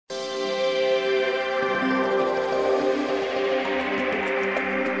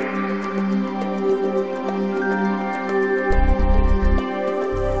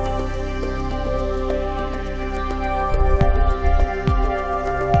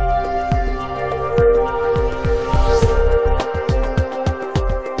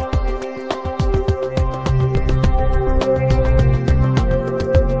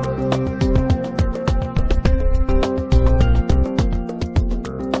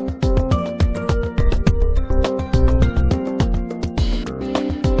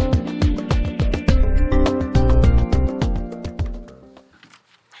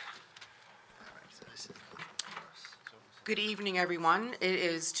evening, everyone. It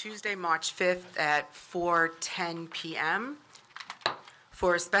is Tuesday, March 5th at 4:10 p.m.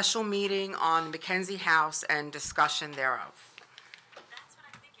 for a special meeting on the McKenzie House and discussion thereof. That's what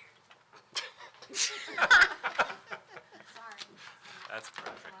I figured. Sorry. That's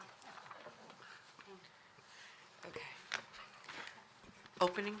perfect. Okay.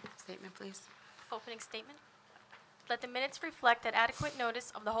 Opening statement, please. Opening statement. Let the minutes reflect that adequate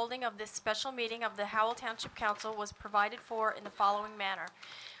notice of the holding of this special meeting of the Howell Township Council was provided for in the following manner.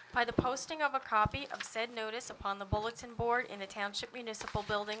 By the posting of a copy of said notice upon the bulletin board in the Township Municipal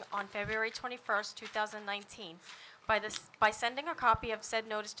Building on February 21st, 2019. By sending a copy of said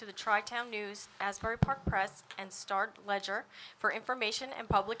notice to the Tri-Town News, Asbury Park Press, and Star Ledger for information and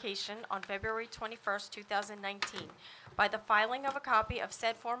publication on February 21st, 2019. By the filing of a copy of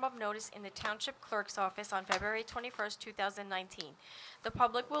said form of notice in the Township Clerk's office on February 21st, 2019. The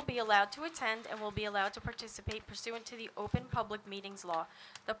public will be allowed to attend and will be allowed to participate pursuant to the Open Public Meetings Law.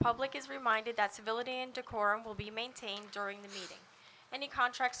 The public is reminded that civility and decorum will be maintained during the meeting. Any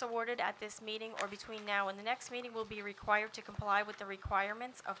contracts awarded at this meeting or between now and the next meeting will be required to comply with the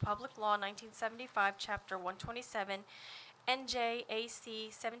requirements of Public Law 1975, Chapter 127,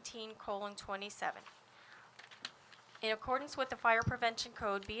 NJAC 17:27. In accordance with the Fire Prevention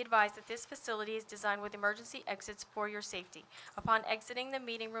Code, be advised that this facility is designed with emergency exits for your safety. Upon exiting the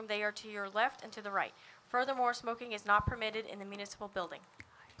meeting room, they are to your left and to the right. Furthermore, smoking is not permitted in the municipal building.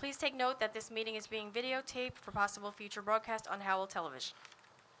 Please take note that this meeting is being videotaped for possible future broadcast on Howell Television.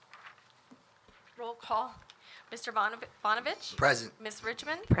 Roll call. Mr. Bonovich? Present. Ms.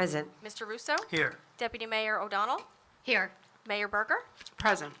 Richmond? Present. Mr. Russo? Here. Deputy Mayor O'Donnell? Here. Mayor Berger?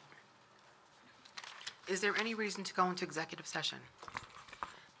 Present. Is there any reason to go into executive session?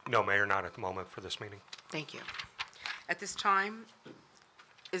 No, Mayor, not at the moment for this meeting. Thank you. At this time,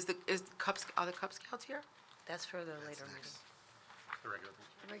 are the Cub Scouts here? That's for the later meeting. The regular.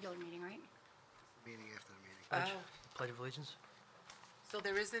 The regular meeting, right? Meeting after the meeting. Oh, Pledge of Allegiance? so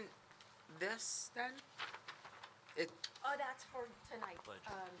there isn't this then? Oh, that's for tonight.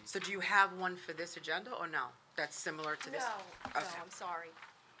 So do you have one for this agenda or no? That's similar to this? No, Okay. I'm sorry.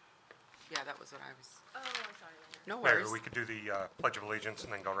 Yeah, that was what I was, Oh, I'm sorry, Mayor. no Mayor, worries. we could do the Pledge of Allegiance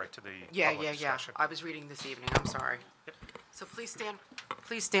and then go right to the Yeah, public yeah. discussion. I was reading this evening, I'm sorry. So please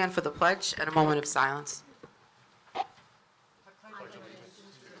stand for the pledge and a moment of silence. Of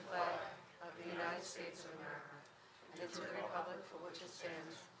the United States of America, and to the republic for which it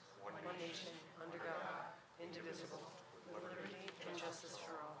stands, one nation, under God, indivisible, with liberty and justice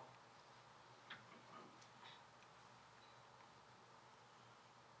for all.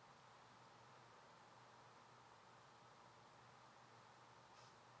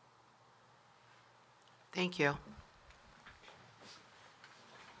 Thank you.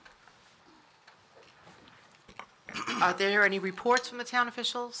 Are there any reports from the town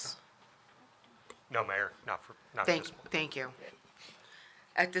officials? No, Mayor, not at this moment. Thank you.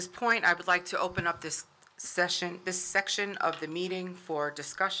 At this point, I would like to open up this section of the meeting for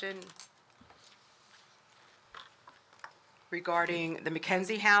discussion regarding the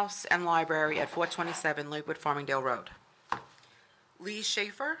McKenzie House and Library at 427 Lakewood Farmingdale Road. Lee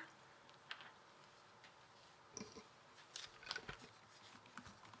Schaefer?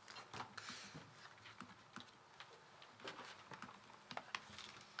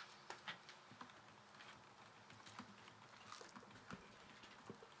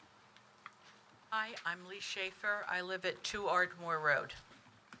 Hi, I'm Lee Schaefer. I live at 2 Ardmore Road.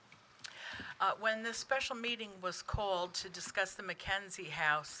 When this special meeting was called to discuss the McKenzie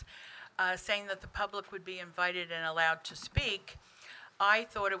House, saying that the public would be invited and allowed to speak, I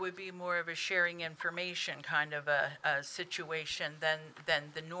thought it would be more of a sharing information kind of a situation than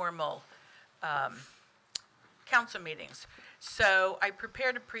the normal council meetings. So I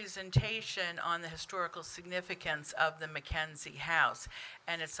prepared a presentation on the historical significance of the McKenzie House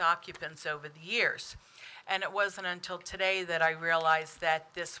and its occupants over the years. And it wasn't until today that I realized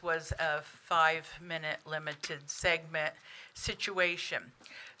that this was a 5-minute limited segment situation.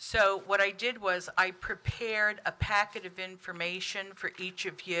 So what I did was I prepared a packet of information for each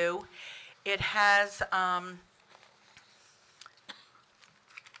of you. It has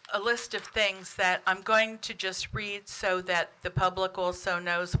a list of things that I'm going to just read so that the public also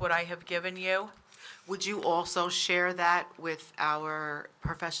knows what I have given you. Would you also share that with our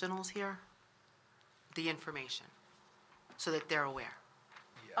professionals here? The information, so that they're aware?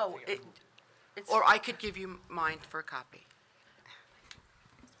 Oh, it's, Or I could give you mine for a copy.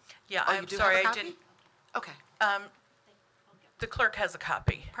 yeah, Oh, you I'm do sorry, have a I copy? didn't. Okay, The clerk has a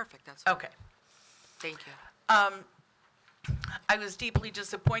copy. perfect, that's, Okay. thank you. I was deeply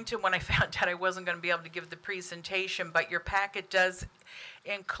disappointed when I found out I wasn't going to be able to give the presentation, but your packet does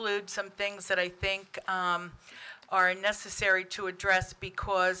include some things that I think are necessary to address,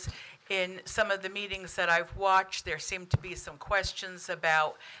 because in some of the meetings that I've watched, there seemed to be some questions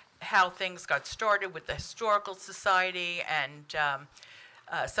about how things got started with the Historical Society and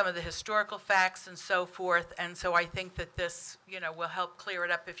some of the historical facts and so forth. And so I think that this, will help clear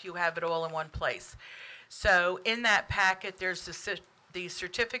it up if you have it all in one place. So in that packet, there's the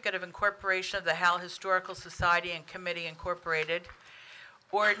Certificate of Incorporation of the Howell Historical Society and Committee Incorporated,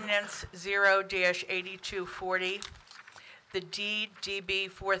 Ordinance 0-8240, the deed DB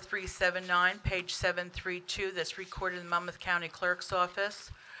 4379, page 732, that's recorded in the Monmouth County Clerk's Office,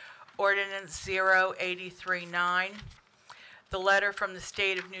 Ordinance 0839, the letter from the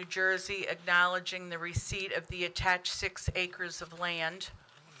State of New Jersey acknowledging the receipt of the attached 6 acres of land,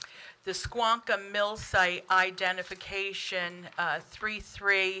 the Squonka Mill Site Identification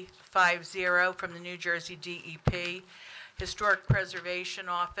 3350 from the New Jersey DEP, Historic Preservation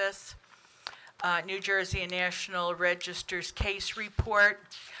Office, New Jersey National Register's case report.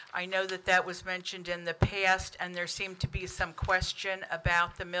 I know that that was mentioned in the past, and there seemed to be some question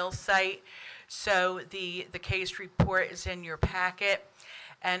about the mill site. So the case report is in your packet.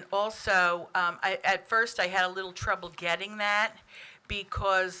 And also, at first I had a little trouble getting that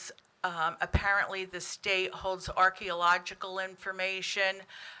because apparently the state holds archaeological information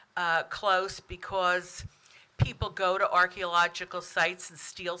close, because people go to archaeological sites and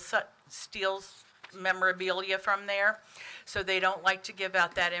steal memorabilia from there, so they don't like to give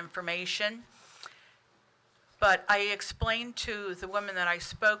out that information. But I explained to the woman that I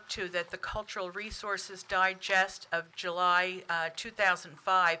spoke to that the Cultural Resources Digest of July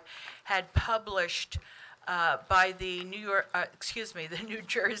 2005 had published by the the New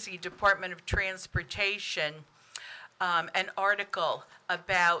Jersey Department of Transportation an article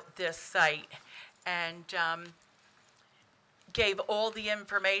about this site, and gave all the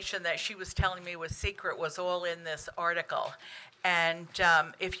information that she was telling me was secret was all in this article. And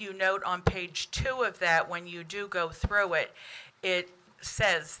if you note on page 2 of that, when you do go through it, it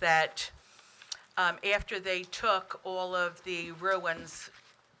says that after they took all of the ruins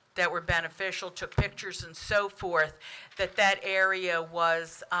that were beneficial, took pictures and so forth, that area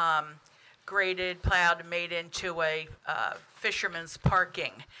was graded, plowed, and made into a fisherman's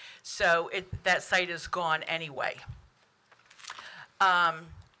parking. So that site is gone anyway.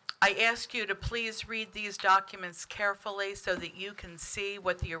 I ask you to please read these documents carefully so that you can see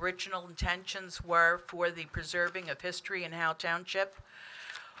what the original intentions were for the preserving of history in Howell Township.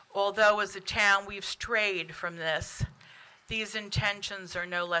 Although as a town we've strayed from this, these intentions are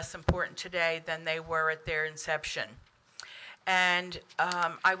no less important today than they were at their inception. And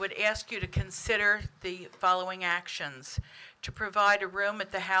I would ask you to consider the following actions: to provide a room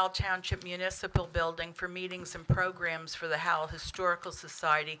at the Howell Township Municipal Building for meetings and programs for the Howell Historical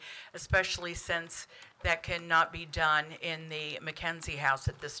Society, especially since that cannot be done in the McKenzie House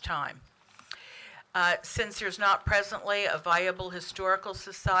at this time. Since there's not presently a viable historical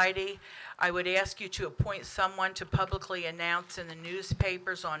society, I would ask you to appoint someone to publicly announce in the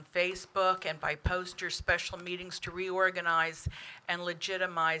newspapers, on Facebook, and by posters special meetings to reorganize and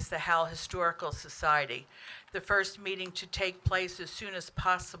legitimize the Howell Historical Society. The first meeting to take place as soon as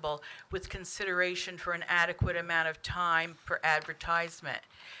possible, with consideration for an adequate amount of time for advertisement.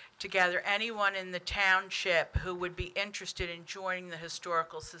 To gather anyone in the township who would be interested in joining the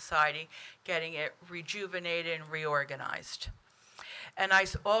Historical Society, getting it rejuvenated and reorganized. And I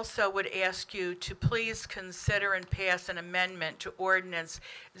also would ask you to please consider and pass an amendment to Ordinance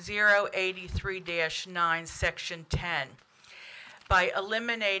 083-9, Section 10, by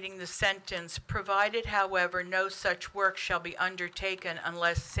eliminating the sentence, "Provided, however, no such work shall be undertaken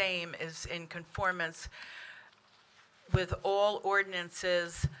unless same is in conformance with all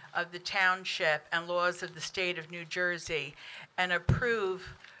ordinances of the township and laws of the state of New Jersey, and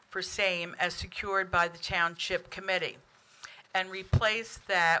approve for same as secured by the township committee," and replace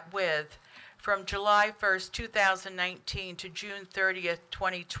that with, "From July 1st, 2019 to June 30th,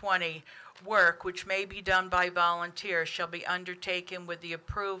 2020, work which may be done by volunteers shall be undertaken with the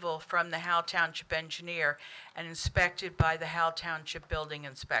approval from the Howell Township engineer and inspected by the Howell Township building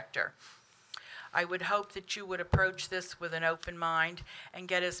inspector." I would hope that you would approach this with an open mind and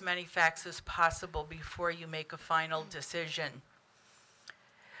get as many facts as possible before you make a final decision.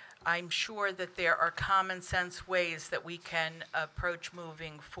 I'm sure that there are common sense ways that we can approach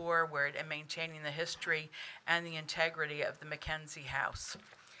moving forward and maintaining the history and the integrity of the McKenzie House.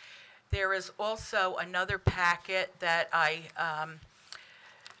 There is also another packet that I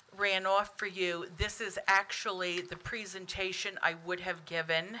ran off for you, this is actually the presentation I would have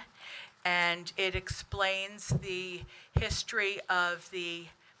given, and it explains the history of the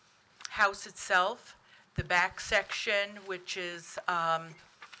house itself, the back section, which is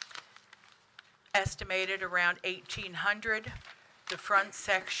estimated around 1800, the front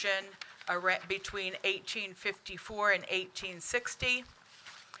section between 1854 and 1860,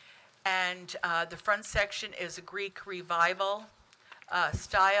 and the front section is a Greek revival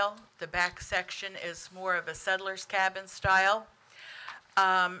style. The back section is more of a settler's cabin style.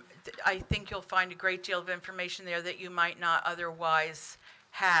 I think you'll find a great deal of information there that you might not otherwise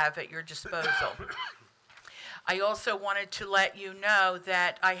have at your disposal. I also wanted to let you know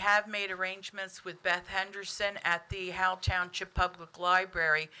that I have made arrangements with Beth Henderson at the Howell Township Public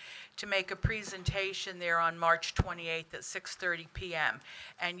Library to make a presentation there on March 28th at 6:30 p.m.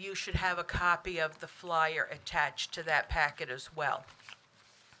 And you should have a copy of the flyer attached to that packet as well.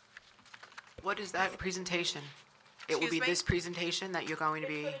 What is that presentation? It will be Excuse me? this presentation that you're going to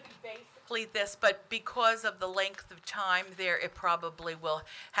be, Basically this, but because of the length of time there, it probably will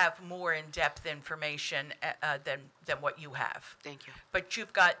have more in-depth information than what you have. thank you. But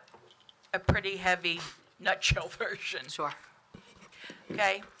you've got a pretty heavy nutshell version. Sure.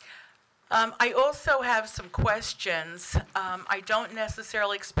 Okay. I also have some questions. I don't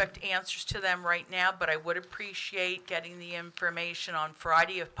necessarily expect answers to them right now, but I would appreciate getting the information on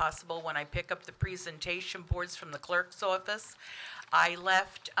Friday if possible when I pick up the presentation boards from the clerk's office. I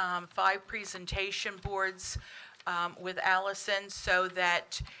left 5 presentation boards with Allison so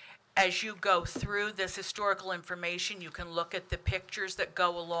that as you go through this historical information, you can look at the pictures that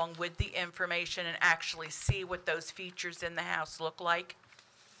go along with the information and actually see what those features in the house look like.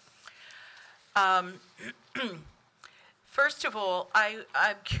 First of all,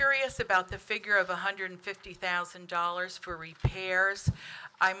 I'm curious about the figure of $150,000 for repairs.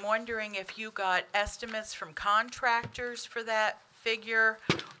 I'm wondering if you got estimates from contractors for that figure,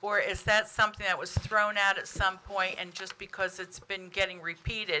 or is that something that was thrown out at some point and just because it's been getting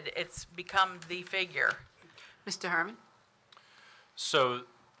repeated, it's become the figure? Mr. Herman? So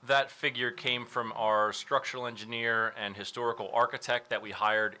that figure came from our structural engineer and historical architect that we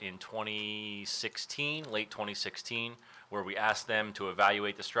hired in 2016, late 2016, where we asked them to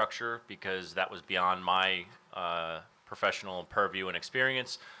evaluate the structure because that was beyond my professional purview and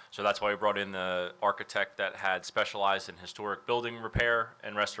experience. So that's why we brought in the architect that had specialized in historic building repair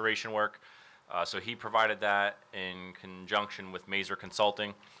and restoration work. So he provided that in conjunction with Mazer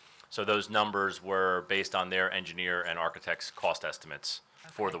Consulting. So those numbers were based on their engineer and architect's cost estimates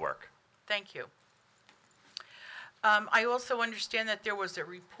for the work. Thank you. I also understand that there was a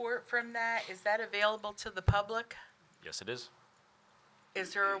report from that. Is that available to the public? Yes, it is.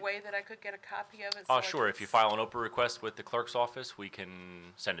 Is there a way that I could get a copy of it? so I Sure. can If you file an Oprah request with the clerk's office, we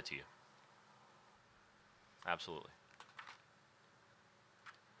can send it to you. Absolutely.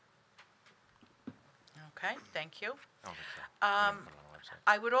 Okay, thank you. I don't think so. We didn't put it on the website.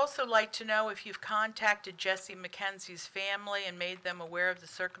 I would also like to know if you've contacted Jesse McKenzie's family and made them aware of the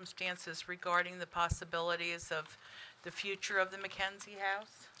circumstances regarding the possibilities of the future of the McKenzie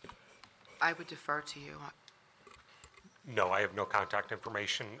house? I would defer to you. No, I have no contact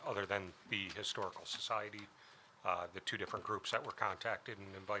information other than the Historical Society, the 2 different groups that were contacted and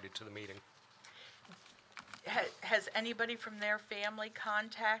invited to the meeting. Has anybody from their family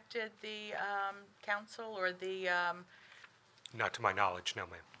contacted the council or the, Not to my knowledge, no,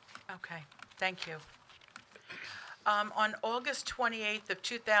 ma'am. okay, thank you. On August 28th of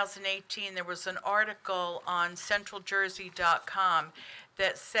 2018, there was an article on centraljersey.com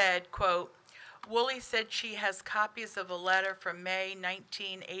that said, quote, Woolley said she has copies of a letter from May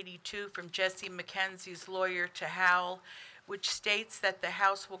 1982 from Jesse McKenzie's lawyer to Howell, which states that the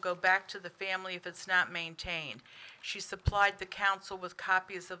house will go back to the family if it's not maintained. She supplied the council with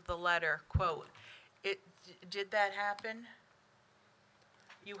copies of the letter. Quote, did that happen?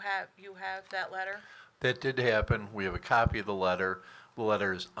 You have that letter? That did happen. We have a copy of the letter. The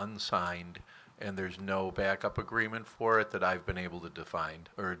letter is unsigned, and there's no backup agreement for it that I've been able to define.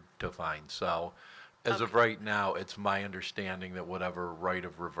 So, as of right now, it's my understanding that whatever right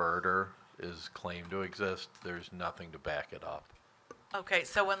of reverter is claimed to exist, there's nothing to back it up. Okay,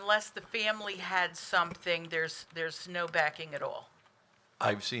 so unless the family had something, there's no backing at all?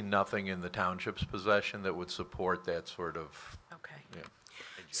 I've seen nothing in the township's possession that would support that sort of, Okay. yeah.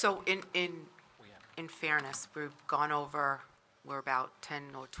 So in fairness, we've gone over, we're about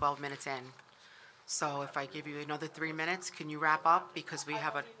 10 or 12 minutes in. So if I give you another 3 minutes, can you wrap up? Because we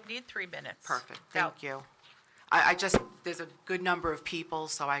have a, We need 3 minutes. perfect, Now, thank you. I just, there's a good number of people,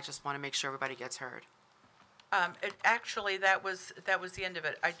 so I just want to make sure everybody gets heard. Actually, that was the end of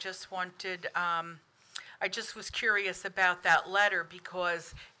it. I just wanted, I just was curious about that letter,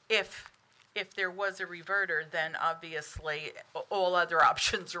 because if there was a reverter, then obviously all other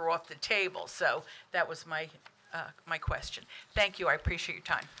options are off the table. So that was my question. Thank you. I appreciate your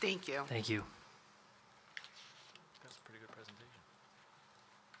time. Thank you. Thank you. That's a pretty good presentation.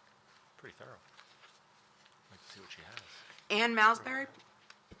 Pretty thorough. I'd like to see what she has. Ann Malsbury?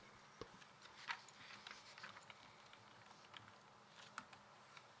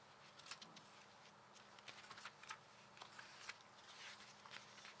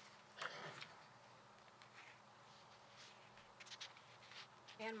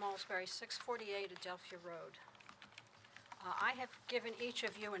 Ann Malsbury, 648 Adelphia Road. I have given each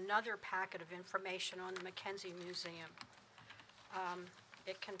of you another packet of information on the McKenzie Museum.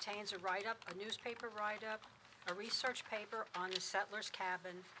 It contains a write-up, a newspaper write-up, a research paper on the settler's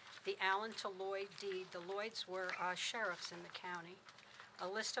cabin, the Allen to Lloyd deed. The Lloyds were sheriffs in the county, a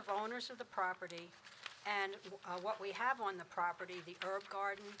list of owners of the property, and what we have on the property, the herb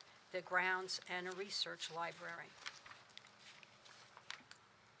garden, the grounds, and a research library.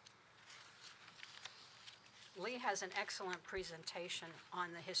 Lee has an excellent presentation on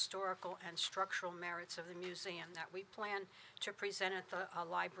the historical and structural merits of the museum that we plan to present at the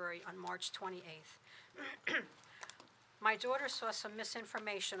library on March 28th. My daughter saw some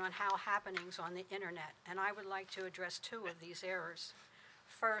misinformation on how happenings on the internet, and I would like to address two of these errors.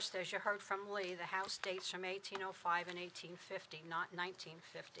 First, as you heard from Lee, the house dates from 1805 and 1850, not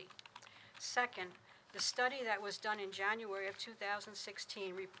 1950. Second, the study that was done in January of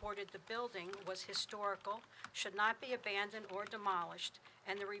 2016 reported the building was historical, should not be abandoned or demolished,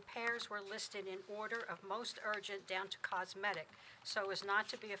 and the repairs were listed in order of most urgent down to cosmetic, so as not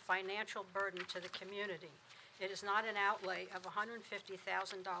to be a financial burden to the community. It is not an outlay of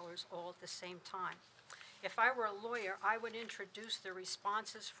 $150,000 all at the same time. If I were a lawyer, I would introduce the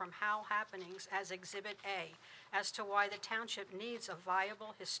responses from Howell Happenings as Exhibit A as to why the township needs a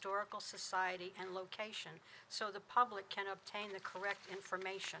viable historical society and location so the public can obtain the correct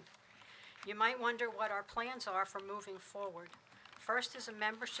information. You might wonder what our plans are for moving forward. First is a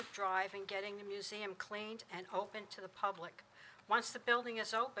membership drive and getting the museum cleaned and open to the public. Once the building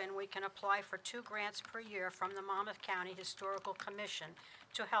is open, we can apply for 2 grants per year from the Monmouth County Historical Commission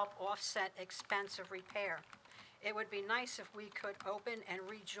to help offset expense of repair. It would be nice if we could open and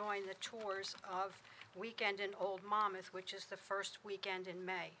rejoin the tours of Weekend in Old Monmouth, which is the first weekend in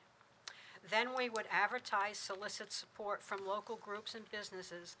May. Then we would advertise, solicit support from local groups and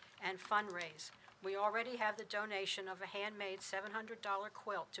businesses, and fundraise. We already have the donation of a handmade $700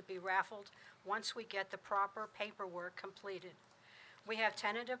 quilt to be raffled once we get the proper paperwork completed. We have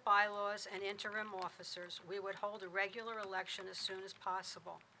tentative bylaws and interim officers. We would hold a regular election as soon as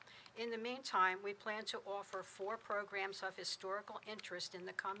possible. In the meantime, we plan to offer 4 programs of historical interest in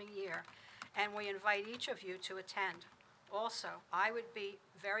the coming year, and we invite each of you to attend. Also, I would be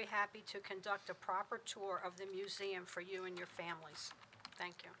very happy to conduct a proper tour of the museum for you and your families.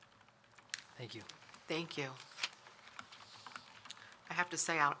 Thank you. Thank you. Thank you. I have to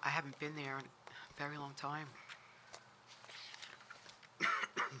say, I haven't been there in a very long time.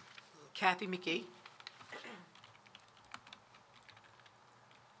 Kathy McKee?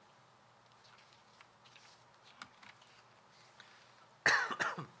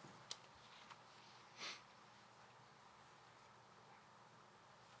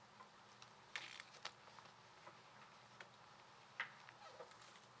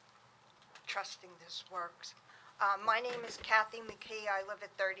 Trusting this works. My name is Kathy McKee. I live at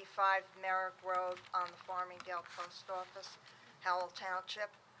 35 Merrick Road on the Farmingdale Post Office, Howell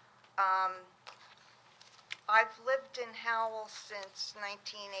Township. I've lived in Howell since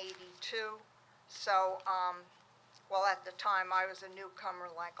 1982, so, well, at the time I was a newcomer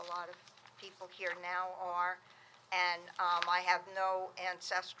like a lot of people here now are, and I have no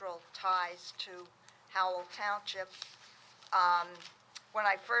ancestral ties to Howell Township. When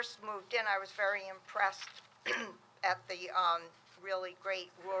I first moved in, I was very impressed at the really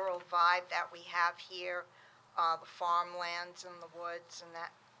great rural vibe that we have here, the farmlands and the woods and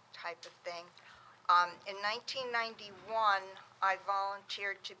that type of thing. In 1991, I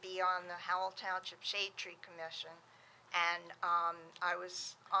volunteered to be on the Howell Township Shade Tree Commission, and I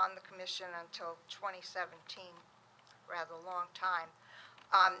was on the commission until 2017, rather long time.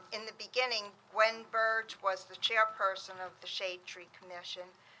 In the beginning, Gwen Burge was the chairperson of the Shade Tree Commission,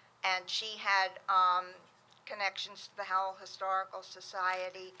 and she had connections to the Howell Historical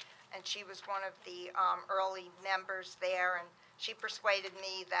Society, and she was one of the early members there, and she persuaded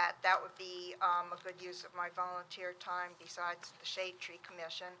me that that would be a good use of my volunteer time besides the Shade Tree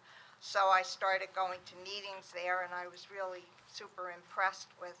Commission. So I started going to meetings there, and I was really super impressed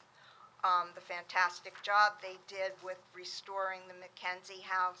with the fantastic job they did with restoring the McKenzie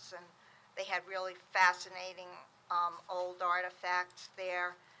house, and they had really fascinating old artifacts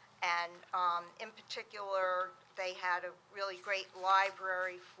there. And in particular, they had a really great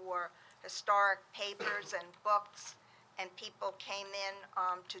library for historic papers and books, and people came in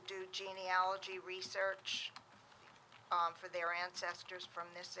to do genealogy research for their ancestors from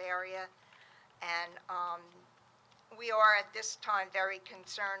this area. And we are at this time very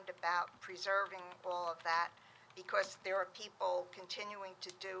concerned about preserving all of that, because there are people continuing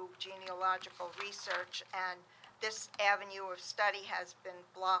to do genealogical research, and this avenue of study has been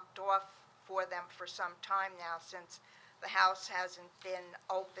blocked off for them for some time now, since the house hasn't been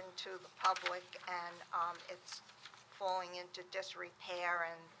open to the public, and it's falling into disrepair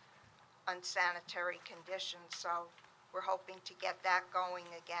and unsanitary conditions. So we're hoping to get that going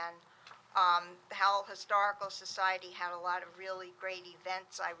again. The Howell Historical Society had a lot of really great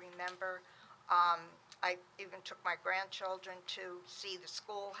events, I remember. I even took my grandchildren to see the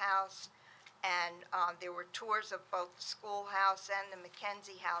schoolhouse, and there were tours of both the schoolhouse and the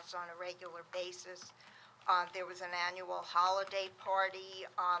McKenzie house on a regular basis. There was an annual holiday party.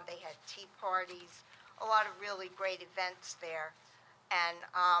 They had tea parties, a lot of really great events there. And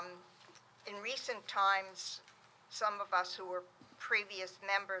in recent times, some of us who were previous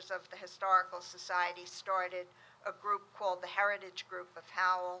members of the Historical Society started a group called the Heritage Group of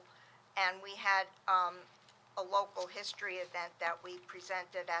Howell, and we had a local history event that we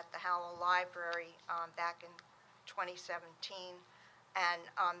presented at the Howell Library back in 2017, and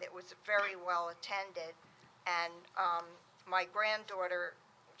it was very well attended. And my granddaughter,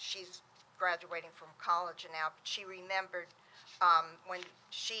 she's graduating from college now, but she remembered when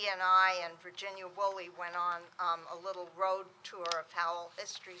she and I and Virginia Woolley went on a little road tour of Howell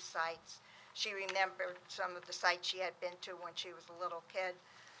history sites. She remembered some of the sites she had been to when she was a little kid,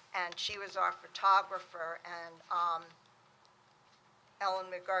 and she was our photographer. And Ellen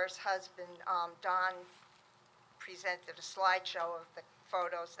McGurr's husband, Don, presented a slideshow of the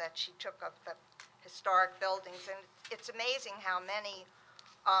photos that she took of the historic buildings. And it's amazing how many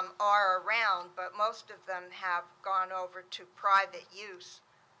are around, but most of them have gone over to private use.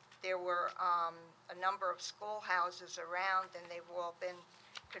 There were a number of schoolhouses around, and they've all been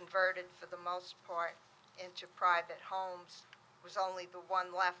converted for the most part into private homes. There was only the one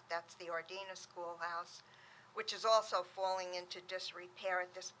left, that's the Ordina Schoolhouse, which is also falling into disrepair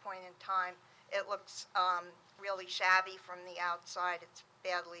at this point in time. It looks really shabby from the outside. It's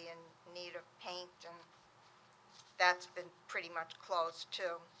badly in need of paint, and that's been pretty much closed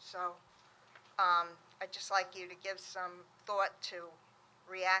too. So I'd just like you to give some thought to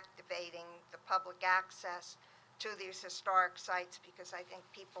reactivating the public access to these historic sites, because I think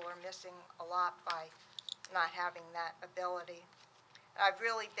people are missing a lot by not having that ability. I've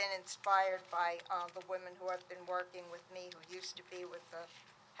really been inspired by the women who have been working with me, who used to be with the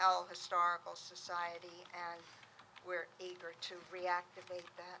Howell Historical Society, and we're eager to reactivate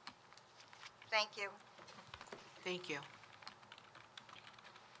that. Thank you. Thank you.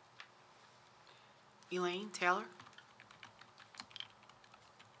 Elaine Taylor?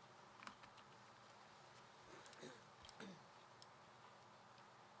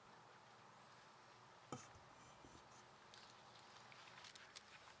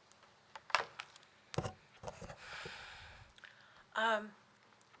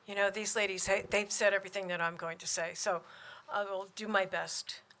 You know, these ladies, they've said everything that I'm going to say, so I will do my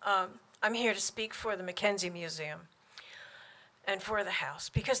best. I'm here to speak for the McKenzie Museum and for the house,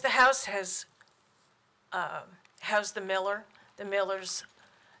 because the house has housed the Miller's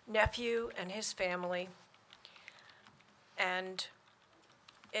nephew and his family, and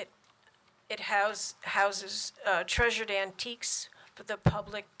it houses treasured antiques for the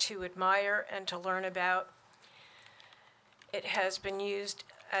public to admire and to learn about. It has been used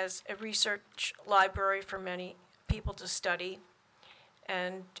as a research library for many people to study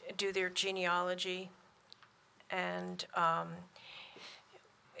and do their genealogy. And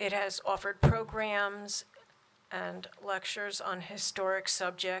it has offered programs and lectures on historic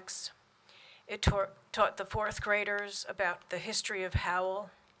subjects. It taught the fourth graders about the history of Howell.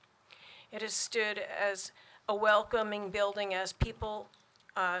 It has stood as a welcoming building as people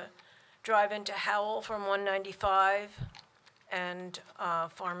drive into Howell from 195 and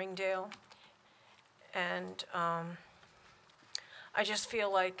Farmingdale. And I just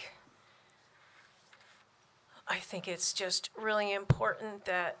feel like I think it's just really important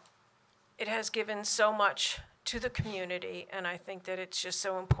that it has given so much to the community, and I think that it's just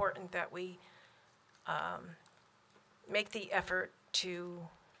so important that we make the effort to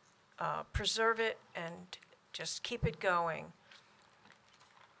preserve it and just keep it going.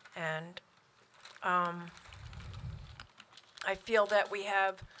 And I feel that we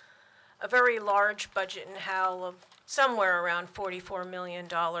have a very large budget in Howell of somewhere around $44 million.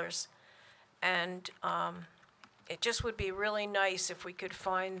 And it just would be really nice if we could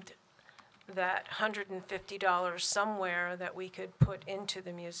find that $150 somewhere that we could put into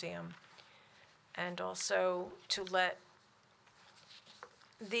the museum. And also to let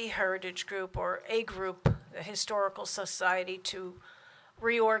the Heritage Group or a group, the Historical Society, to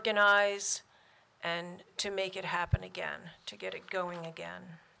reorganize and to make it happen again, to get it going again.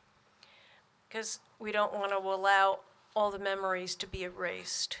 Because we don't want to allow all the memories to be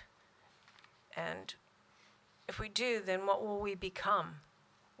erased. And if we do, then what will we become?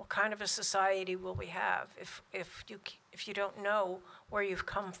 What kind of a society will we have if you don't know where you've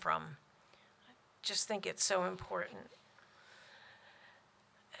come from? I just think it's so important.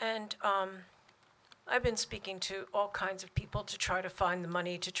 And I've been speaking to all kinds of people to try to find the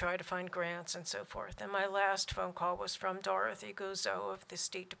money, to try to find grants and so forth. And my last phone call was from Dorothy Guzzo of the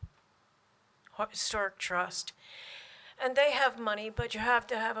State Historic Trust. And they have money, but you have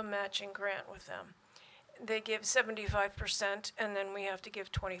to have a matching grant with them. They give 75%, and then we have to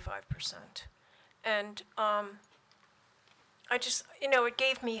give 25%. And I just, it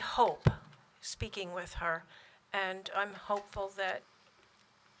gave me hope speaking with her. And I'm hopeful that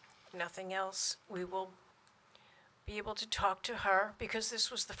nothing else, we will be able to talk to her, because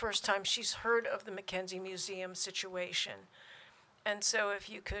this was the first time she's heard of the McKenzie Museum situation. And so if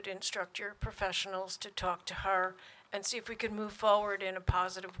you could instruct your professionals to talk to her and see if we could move forward in a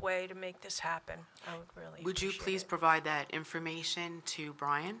positive way to make this happen, I would really Would you appreciate please it. provide that information to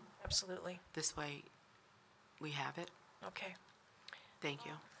Brian? Absolutely. This way we have it. Okay. Thank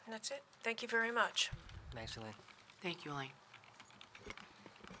you. And that's it. Thank you very much. Thanks, Elaine. Thank you, Elaine.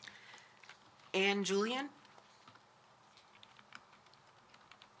 Ann Julian?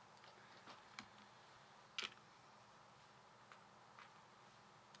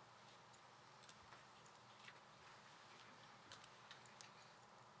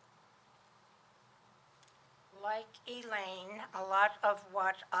 Like Elaine, a lot of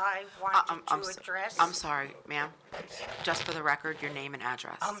what I wanted to address. I'm sorry, ma'am. Just for the record, your name and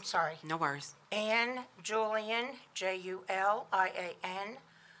address. I'm sorry. No worries. Ann Julian, Julian.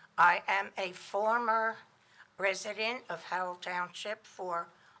 I am a former resident of Howell Township for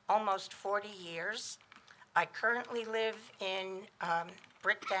almost 40 years. I currently live in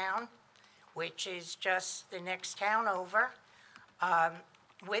Bricktown, which is just the next town over.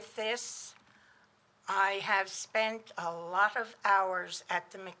 With this, I have spent a lot of hours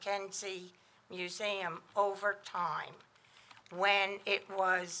at the McKenzie Museum over time. When it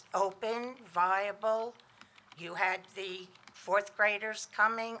was open, viable, you had the fourth graders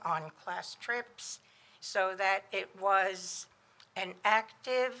coming on class trips, so that it was an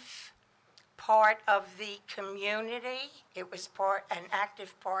active part of the community. It was an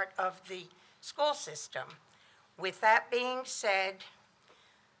active part of the school system. With that being said,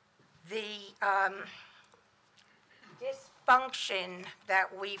 the dysfunction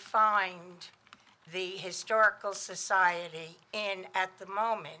that we find the Historical Society in at the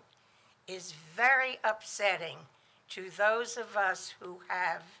moment is very upsetting to those of us who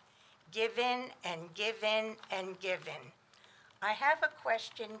have given and given and given. I have a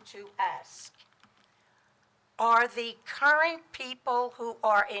question to ask. Are the current people who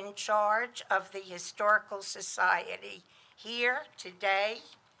are in charge of the Historical Society here today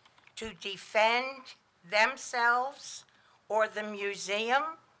to defend themselves or the museum,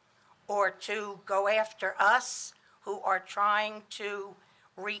 or to go after us who are trying to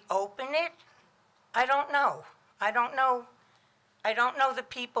reopen it? I don't know. I don't know the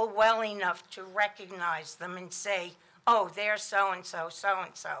people well enough to recognize them and say, oh, they're so-and-so,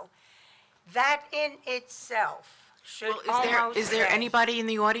 so-and-so. That in itself should almost Is there say- anybody in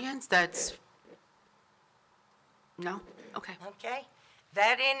the audience that's, no? Okay. Okay?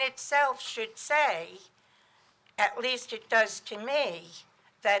 That in itself should say, at least it does to me,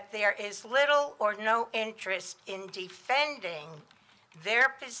 that there is little or no interest in defending their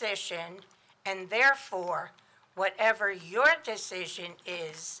position, and therefore, whatever your decision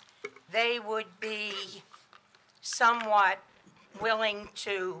is, they would be somewhat willing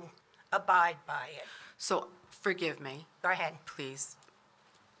to abide by it. So, forgive me, Go ahead. please.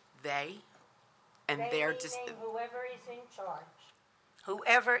 They and their, Whoever is in charge.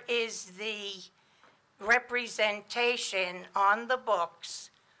 Whoever is the representation on the books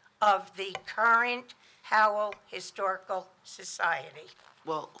of the current Howell Historical Society.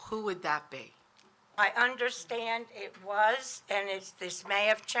 well, who would that be? I understand it was, and this may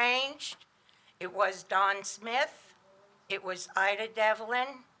have changed, it was Don Smith, it was Ida Devlin,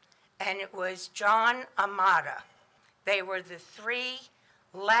 and it was John Amata. They were the three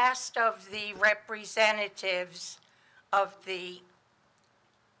last of the representatives of the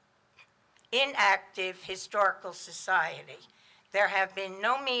inactive Historical Society. There have been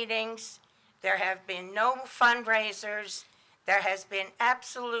no meetings, there have been no fundraisers, there has been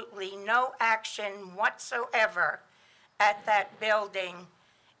absolutely no action whatsoever at that building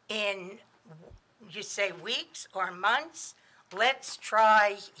in, you say weeks or months? Let's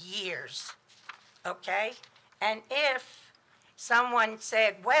try years, okay? And if someone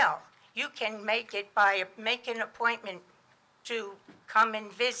said, well, you can make an appointment to come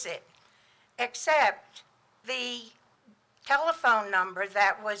and visit, except the telephone number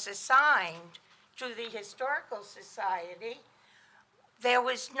that was assigned to the Historical Society, there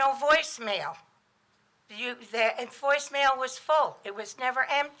was no voicemail. The voicemail was full. It was never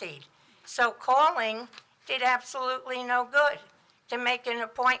emptied. So calling did absolutely no good to make an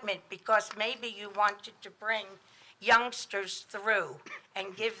appointment, because maybe you wanted to bring youngsters through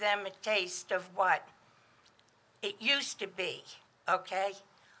and give them a taste of what it used to be, okay?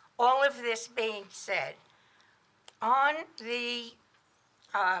 All of this being said, on the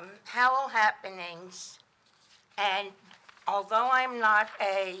Howell happenings, and although I'm not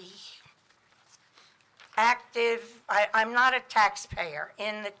I'm not a taxpayer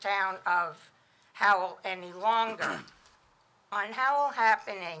in the town of Howell any longer, on Howell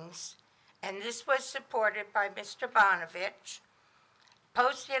happenings, and this was supported by Mr. Bonovich,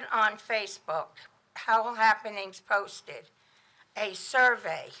 posted on Facebook, Howell Happenings posted a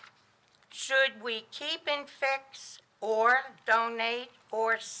survey. Should we keep and fix, or donate,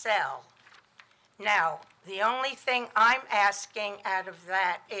 or sell? Now, the only thing I'm asking out of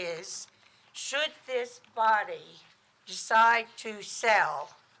that is, should this body decide to sell,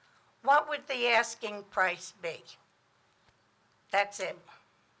 what would the asking price be? That's it.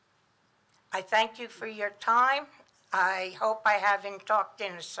 I thank you for your time. I hope I haven't talked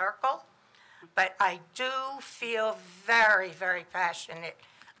in a circle, but I do feel very, very passionate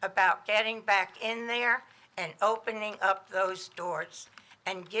about getting back in there and opening up those doors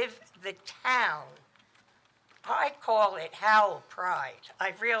and give the town, I call it Howell pride,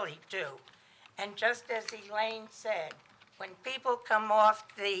 I really do. And just as Elaine said, when people come off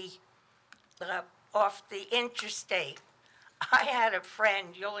the interstate, I had a friend,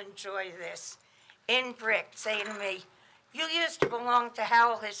 you'll enjoy this, in Brick, say to me, you used to belong to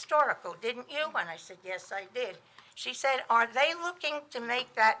Howell Historical, didn't you? And I said, yes, I did. She said, are they looking to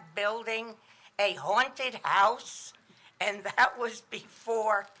make that building a haunted house? And that was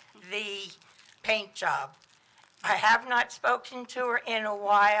before the paint job. I have not spoken to her in a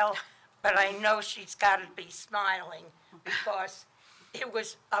while, but I know she's got to be smiling, because it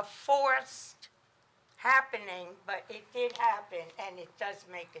was a forced happening, but it did happen, and it does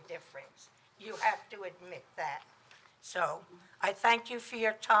make a difference. You have to admit that. So I thank you for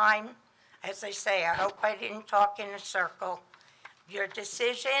your time. As I say, I hope I didn't talk in a circle. Your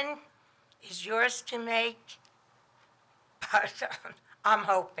decision is yours to make, but I'm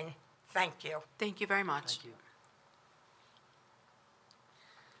hoping. Thank you. Thank you very much. Thank you.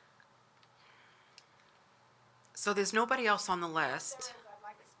 So there's nobody else on the list.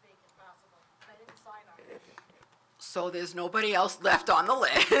 So there's nobody else left on the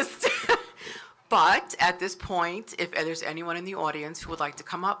list. But at this point, if there's anyone in the audience who would like to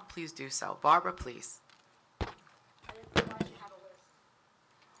come up, please do so. Barbara, please.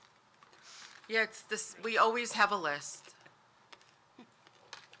 Yeah, it's this, we always have a list.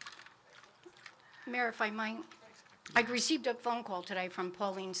 Mayor, if I might, I'd received a phone call today from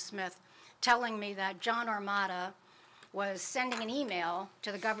Pauline Smith telling me that John Armata was sending an email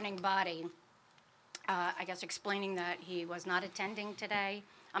to the governing body, I guess explaining that he was not attending today.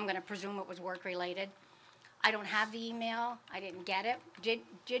 I'm going to presume it was work-related. I don't have the email. I didn't get it.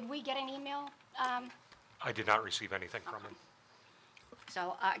 Did we get an email? I did not receive anything from him.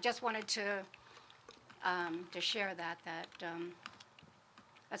 So I just wanted to share that.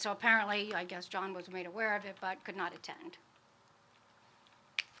 So apparently, I guess John was made aware of it, but could not attend.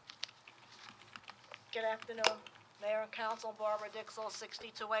 Good afternoon, Mayor and Council. Barbara Dixell,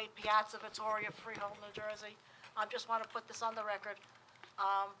 628 Piazza Vittoria, Freehold, New Jersey. I just want to put this on the record.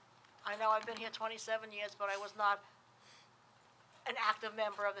 I know I've been here 27 years, but I was not an active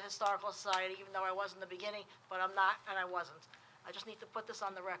member of the Historical Society, even though I was in the beginning, but I'm not, and I wasn't. I just need to put this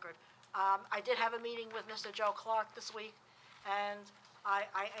on the record. I did have a meeting with Mr. Joe Clark this week, and I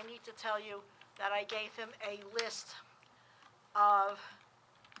need to tell you that I gave him a list of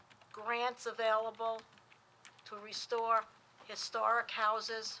grants available to restore historic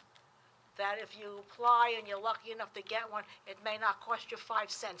houses, that if you apply and you're lucky enough to get one, it may not cost you 5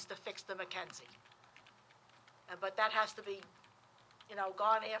 cents to fix the McKenzie. But that has to be,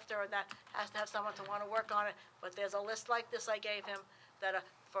 gone after, and that has to have someone to want to work on it. But there's a list like this I gave him that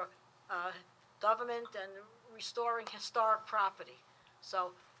for government and restoring historic property.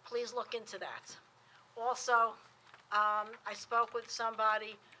 So please look into that. Also, I spoke with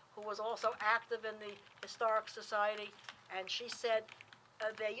somebody who was also active in the Historic Society, and she said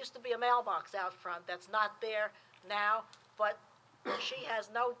there used to be a mailbox out front that's not there now, but she has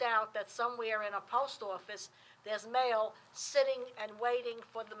no doubt that somewhere in a post office there's mail sitting and waiting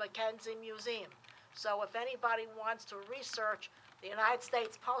for the McKenzie Museum. So if anybody wants to research the United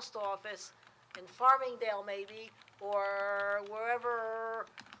States Post Office in Farmingdale maybe, or wherever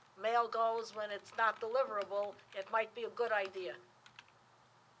mail goes when it's not deliverable, it might be a good idea.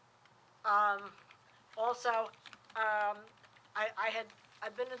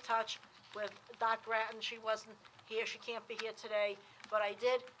 I've been in touch with Dot Grattan. She wasn't here, she can't be here today, but I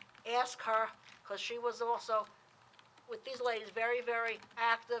did ask her, because she was also, with these ladies, very, very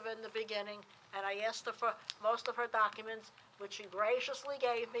active in the beginning, and I asked her for most of her documents, which she graciously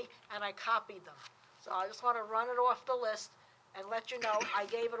gave me, and I copied them. So I just want to run it off the list and let you know I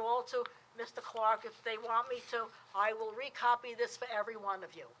gave it all to Mr. Clark. If they want me to, I will recopy this for every one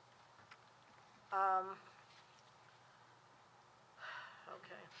of you.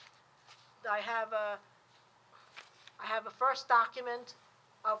 Okay. I have a first document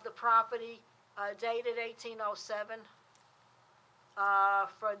of the property dated 1807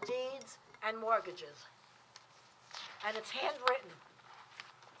 for deeds and mortgages. And it's handwritten.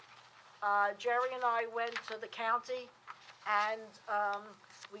 Jerry and I went to the county and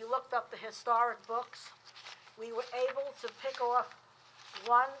we looked up the historic books. We were able to pick off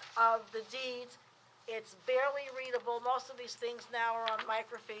one of the deeds. It's barely readable. Most of these things now are on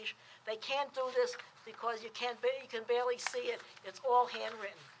microfiche. They can't do this because you can barely see it. It's all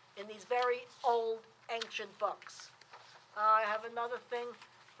handwritten in these very old, ancient books. I have another thing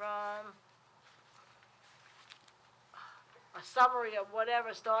from a summary of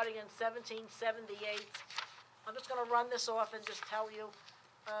whatever starting in 1778. I'm just going to run this off and just tell you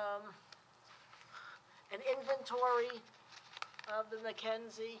an inventory of the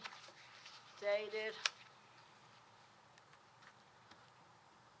McKenzie dated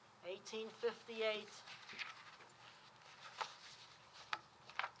 1858.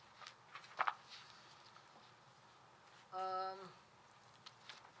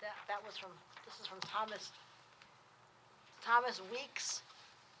 That was from, this is from Thomas Weeks.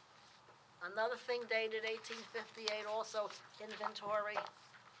 Another thing dated 1858, also inventory.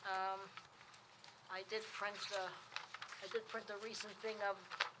 I did print a recent thing of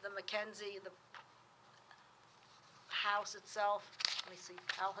the McKenzie, the house itself. Let me see,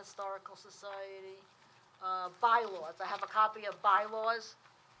 Howell Historical Society, bylaws. I have a copy of bylaws.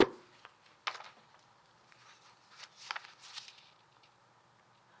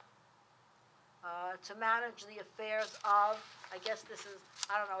 To manage the affairs of, I guess this is,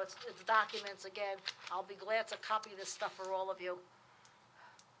 I don't know, it's documents again. I'll be glad to copy this stuff for all of you.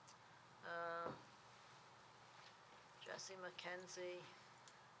 Jesse McKenzie.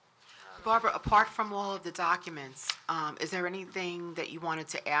 Barbara, apart from all of the documents, is there anything that you wanted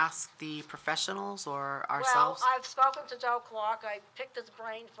to ask the professionals or ourselves? Well, I've spoken to Joe Clark. I picked his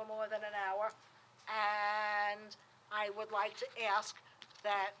brain for more than an hour, and I would like to ask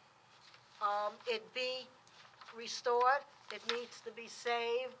that it be restored. It needs to be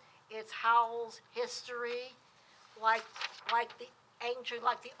saved. It's Howell's history, like the ancient,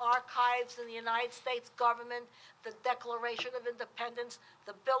 like the archives in the United States government, the Declaration of Independence,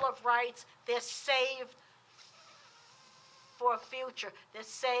 the Bill of Rights. They're saved for future. They're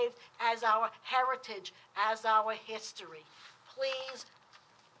saved as our heritage, as our history. Please,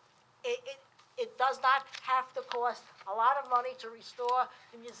 it does not have to cost a lot of money to restore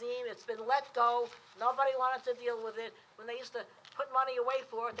the museum. It's been let go. Nobody wanted to deal with it. When they used to put money away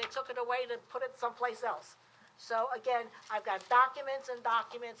for it, they took it away to put it someplace else. So again, I've got documents and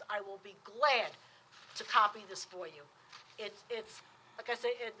documents. I will be glad to copy this for you. It's like I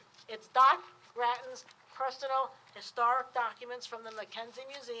said, it's Dot Grattan's personal historic documents from the McKenzie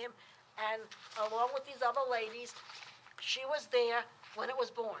Museum, and along with these other ladies, she was there when it was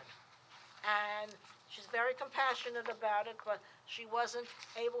born. And she's very compassionate about it, but she wasn't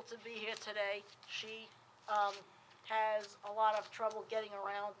able to be here today. She has a lot of trouble getting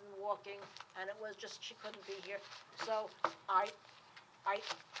around and walking, and it was just, she couldn't be here. So I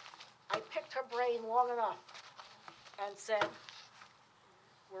picked her brain long enough and said,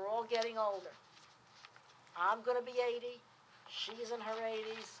 We're all getting older. I'm gonna be 80, she's in her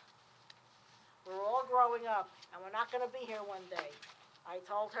 80s. We're all growing up, and we're not gonna be here one day. I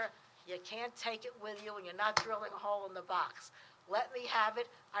told her, you can't take it with you, and you're not drilling a hole in the box. Let me have it,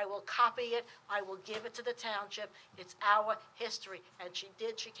 I will copy it, I will give it to the township, it's our history. And she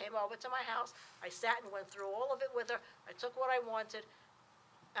did, she came over to my house, I sat and went through all of it with her, I took what I wanted,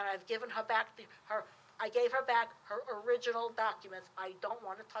 and I've given her back I gave her back her original documents. I don't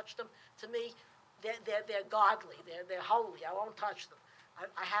want to touch them. To me, they're godly, they're holy, I won't touch them.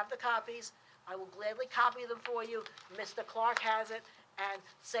 I have the copies, I will gladly copy them for you, Mr. Clark has it, and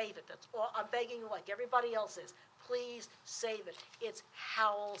save it. That's all, I'm begging you like everybody else is. Please save it. It's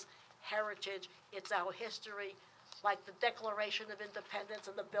Howell's heritage. It's our history, like the Declaration of Independence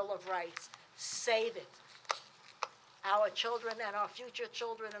and the Bill of Rights. Save it. Our children and our future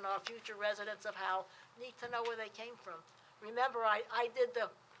children and our future residents of Howell need to know where they came from. Remember, I did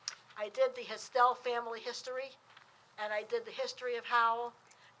the Hestel family history, and I did the history of Howell,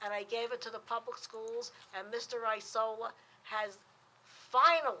 and I gave it to the public schools, and Mr. Isola has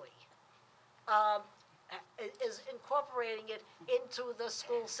finally is incorporating it into the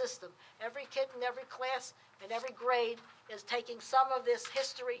school system. Every kid in every class and every grade is taking some of this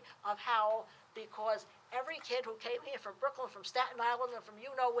history of Howell, because every kid who came here from Brooklyn, from Staten Island, and from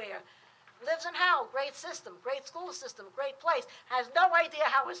you-know-where lives in Howell. Great system, great school system, great place. Has no idea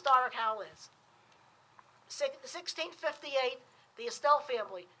how historic Howell is. 1658, the Estelle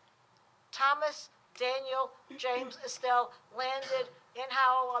family, Thomas, Daniel, James Estelle, landed in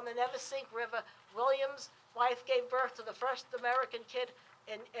Howell on the Neversink River. William's wife gave birth to the first American kid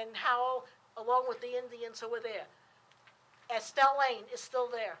in Howell, along with the Indians who were there. Estelle Lane is still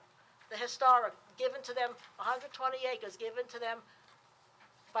there. The historic, given to them, 120 acres given to them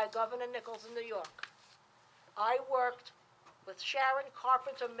by Governor Nichols in New York. I worked with Sharon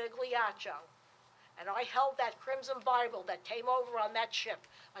Carpenter Migliaccio, and I held that Crimson Bible that came over on that ship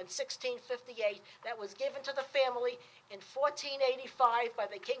in 1658 that was given to the family in 1485 by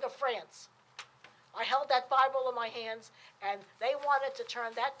the King of France. I held that Bible in my hands, and they wanted to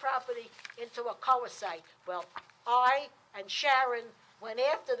turn that property into a COA site. Well, I and Sharon went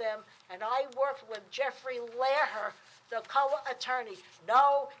after them, and I worked with Jeffrey Leher, the COA attorney.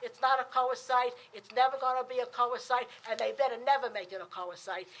 No, it's not a COA site. It's never going to be a COA site, and they better never make it a COA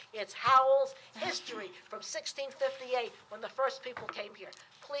site. It's Howell's history from 1658, when the first people came here.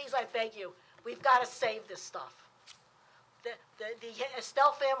 Please, I beg you, we've got to save this stuff. The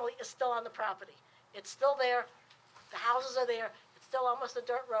Estelle family is still on the property. It's still there. The houses are there. It's still almost a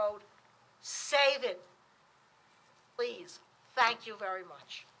dirt road. Save it. Please. Thank you very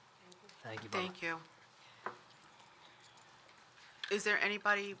much. Thank you, Barbara. Thank you. Is there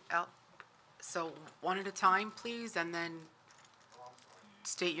anybody else? So one at a time, please, and then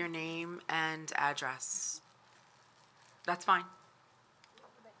state your name and address. That's fine.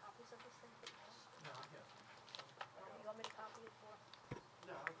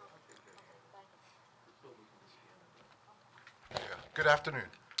 Good afternoon.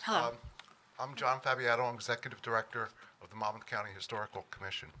 Hello. I'm John Fabiano, Executive Director of the Monmouth County Historical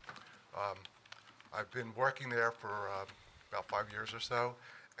Commission. I've been working there for about 5 years or so,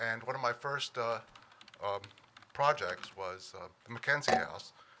 and one of my first projects was the McKenzie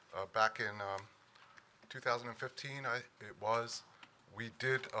House. Back in 2015, we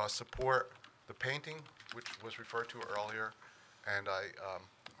did support the painting, which was referred to earlier, and I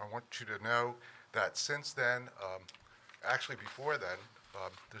want you to know that since then, actually before then,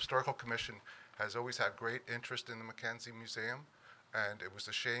 the Historical Commission has always had great interest in the McKenzie Museum, and it was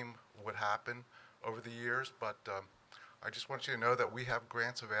a shame what happened over the years, but I just want you to know that we have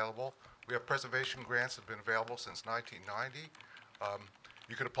grants available. We have preservation grants that have been available since 1990.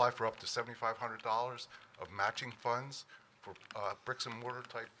 You could apply for up to $7,500 of matching funds for bricks and mortar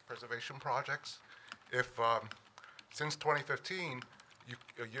type preservation projects. If since 2015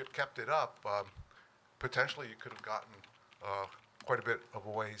 you kept it up, potentially you could have gotten quite a bit of a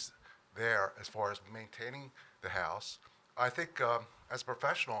ways there as far as maintaining the house. I think as a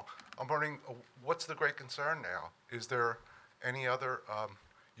professional, I'm wondering what's the great concern now? Is there any other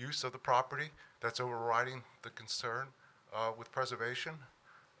use of the property that's overriding the concern with preservation?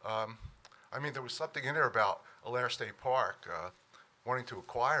 I mean, there was something in there about Alair State Park wanting to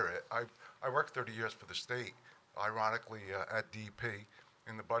acquire it. I worked 30 years for the state, ironically at DP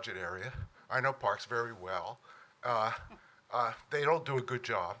in the budget area. I know parks very well. They don't do a good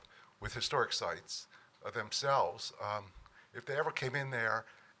job with historic sites themselves. If they ever came in there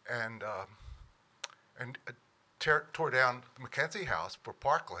and tore down the McKenzie House for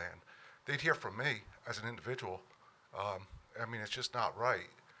parkland, they'd hear from me as an individual. I mean, it's just not right.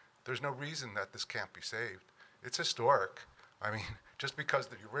 there's no reason that this can't be saved. It's historic. I mean, just because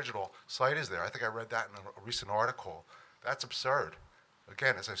the original site is there, I think I read that in a recent article. That's absurd.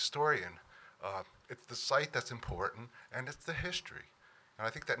 Again, as a historian, it's the site that's important, and it's the history. And I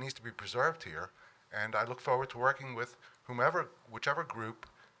think that needs to be preserved here. And I look forward to working with whichever group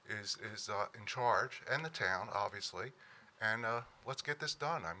is in charge, and the town, obviously. And let's get this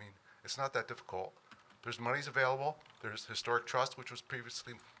done. I mean, it's not that difficult. There's monies available. There's Historic Trust, which was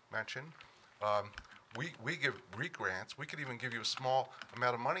previously mentioned. We give REIT grants. We could even give you a small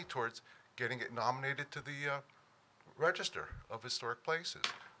amount of money towards getting it nominated to the Register of Historic Places,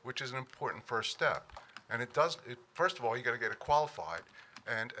 which is an important first step. And first of all, you got to get it qualified,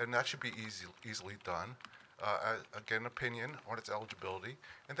 and that should be easily done. Get an opinion on its eligibility,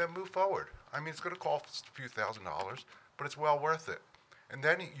 and then move forward. I mean, it's going to cost a few $1,000s, but it's well worth it. And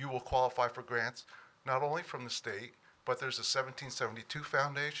then you will qualify for grants, not only from the state, but there's a 1772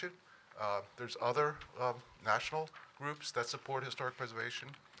 Foundation. There's other national groups that support historic preservation,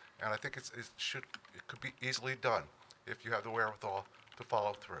 and I think it could be easily done if you have the wherewithal to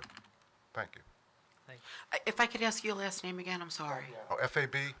follow through. Thank you. If I could ask your last name again, I'm sorry. Oh,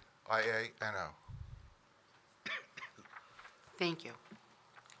 Fabiano. Thank you.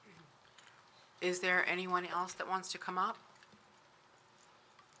 Is there anyone else that wants to come up?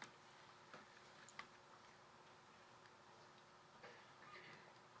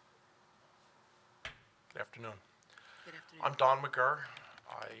 Good afternoon. Good afternoon. I'm Don McGurr.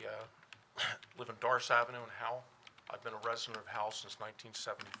 I live in Doris Avenue in Howell. I've been a resident of Howell since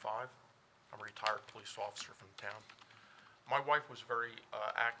 1975. I'm a retired police officer from the town. My wife was very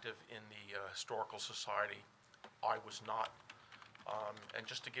active in the Historical Society. I was not. And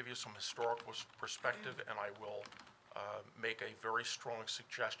just to give you some historical perspective, and I will make a very strong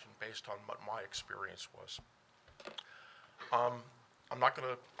suggestion based on what my experience was. I'm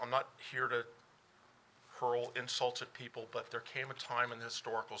not here to hurl insults at people, but there came a time in the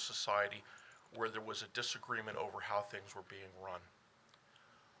Historical Society where there was a disagreement over how things were being run.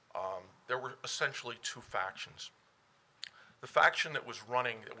 There were essentially two factions. The faction that was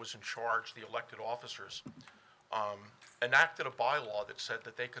running, that was in charge, the elected officers, enacted a bylaw that said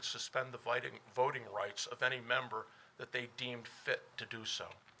that they could suspend the voting rights of any member that they deemed fit to do so.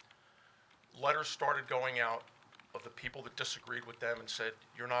 Letters started going out of the people that disagreed with them and said,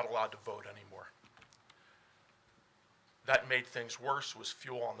 you're not allowed to vote anymore. That made things worse, was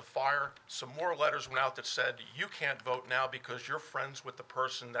fuel on the fire. Some more letters went out that said, you can't vote now because you're friends with the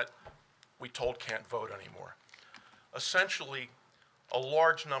person that we told can't vote anymore. Essentially, a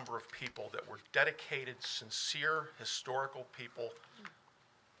large number of people that were dedicated, sincere, historical people.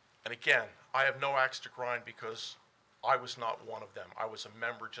 And again, I have no axe to grind because I was not one of them. I was a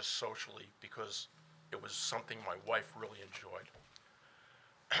member just socially because it was something my wife really enjoyed.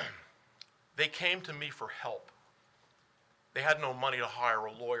 They came to me for help. They had no money to hire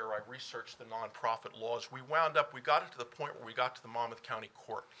a lawyer. I researched the nonprofit laws. We got it to the point where we got to the Monmouth County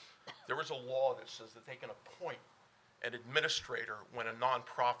Court. There was a law that says that they can appoint an administrator when a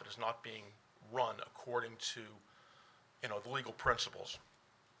nonprofit is not being run according to, the legal principles.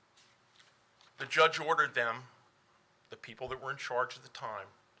 The judge ordered them, the people that were in charge at the time,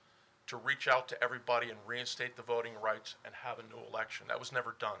 to reach out to everybody and reinstate the voting rights and have a new election. That was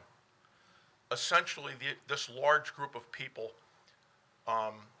never done. Essentially, this large group of people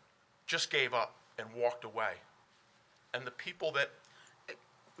just gave up and walked away. And the people that...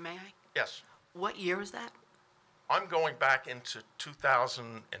 May I? Yes. What year is that? I'm going back into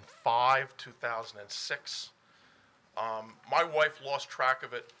 2005, 2006. My wife lost track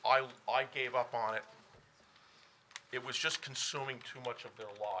of it. I gave up on it. It was just consuming too much of their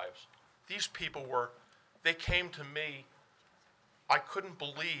lives. These people they came to me. I couldn't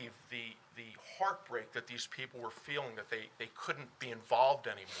believe the heartbreak that these people were feeling, that they couldn't be involved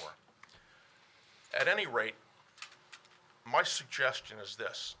anymore. At any rate, my suggestion is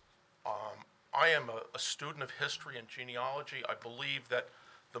this. I am a student of history and genealogy. I believe that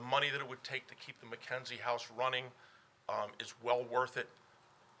the money that it would take to keep the McKenzie house running is well worth it.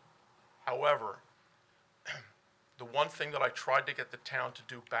 However, the one thing that I tried to get the town to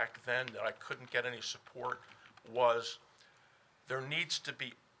do back then that I couldn't get any support was there needs to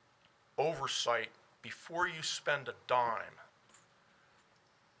be oversight before you spend a dime.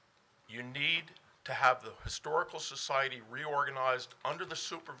 You need to have the Historical Society reorganized under the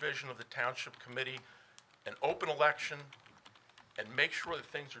supervision of the Township Committee, an open election, and make sure that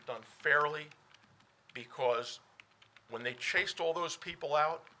things are done fairly, because when they chased all those people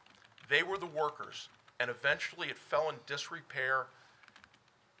out, they were the workers, and eventually it fell in disrepair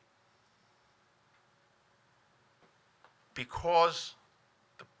because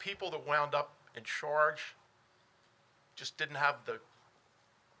the people that wound up in charge just didn't have the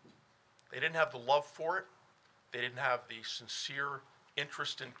love for it. They didn't have the sincere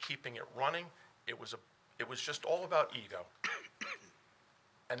interest in keeping it running. It was just all about ego.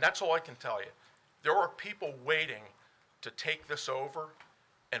 And that's all I can tell you. There are people waiting to take this over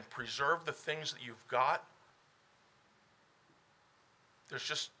and preserve the things that you've got.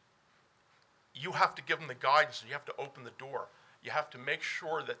 You have to give them the guidance, and you have to open the door. You have to make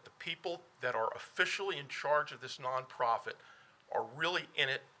sure that the people that are officially in charge of this nonprofit are really in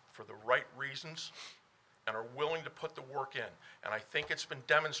it for the right reasons and are willing to put the work in. And I think it's been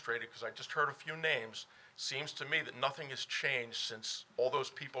demonstrated, because I just heard a few names. Seems to me that nothing has changed since all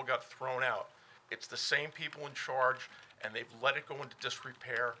those people got thrown out. It's the same people in charge, and they've let it go into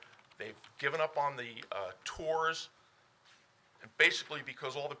disrepair. They've given up on the tours, and basically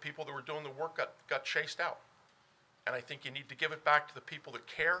because all the people that were doing the work got chased out. And I think you need to give it back to the people that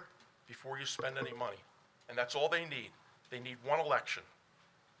care before you spend any money. And that's all they need. They need one election.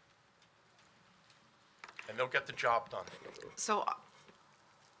 And they'll get the job done. So,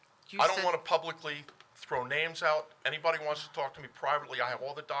 I don't want to publicly throw names out. Anybody wants to talk to me privately, I have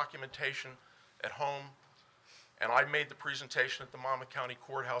all the documentation at home. And I made the presentation at the Monmouth County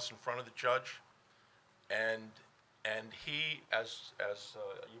Courthouse in front of the judge. And he, as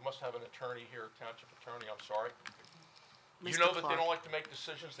you must have an attorney here, township attorney, I'm sorry. You know that they don't like to make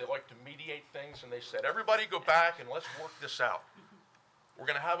decisions, they like to mediate things, and they said, everybody go back and let's work this out. We're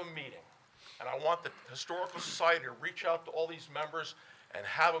gonna have a meeting, and I want the Historical Society to reach out to all these members and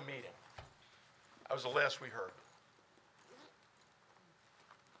have a meeting. That was the last we heard.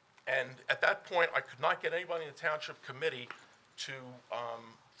 And at that point, I could not get anybody in the township committee to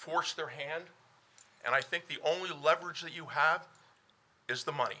force their hand, and I think the only leverage that you have is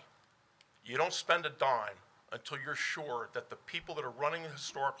the money. You don't spend a dime until you're sure that the people that are running the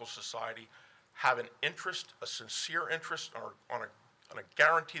Historical Society have an interest, a sincere interest, or on a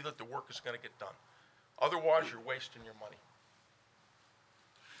guarantee that the work is going to get done. Otherwise, you're wasting your money.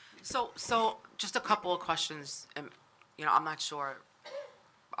 So just a couple of questions, and, I'm not sure.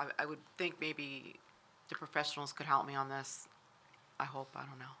 I would think maybe the professionals could help me on this. I hope, I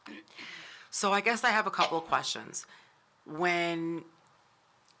don't know. So I guess I have a couple of questions. When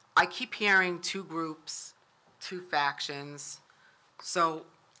I keep hearing two groups, two factions, so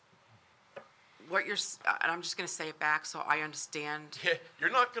what you're, and I'm just going to say it back so I understand. Yeah, you're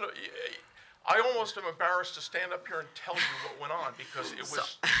not going to, I almost am embarrassed to stand up here and tell you what went on, because it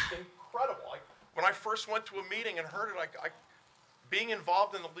was incredible. When I first went to a meeting and heard it, being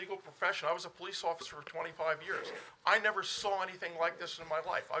involved in the legal profession, I was a police officer for 25 years. I never saw anything like this in my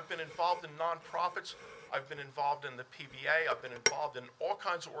life. I've been involved in nonprofits. I've been involved in the PBA. I've been involved in all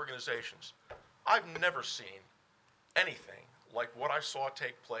kinds of organizations. I've never seen anything like what I saw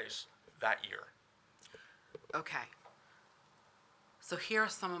take place that year. Okay. So here are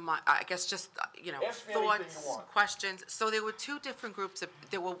some of my, I guess, just, Ask me anything you thoughts, want. questions. So there were two different groups.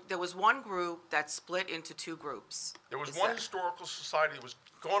 There was one group that split into two groups. There was one historical society that was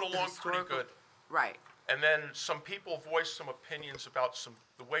going along pretty good. Right. And then some people voiced some opinions about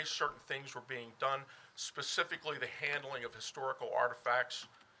the way certain things were being done, specifically the handling of historical artifacts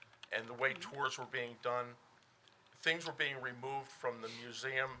and the way tours were being done. Things were being removed from the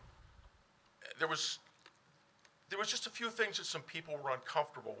museum. There was just a few things that some people were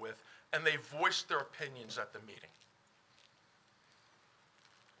uncomfortable with, and they voiced their opinions at the meeting.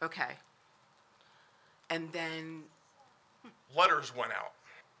 Okay. And then Letters went out.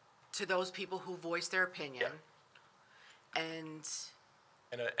 to those people who voiced their opinion. And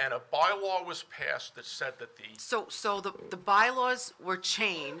And a bylaw was passed that said that so the bylaws were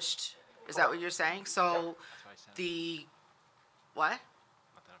changed. Is that what you're saying? So the, what?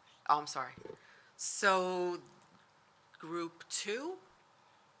 Oh, I'm sorry. So group two?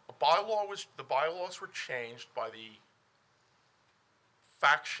 the bylaws were changed by the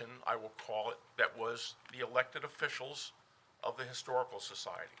faction, I will call it, that was the elected officials of the Historical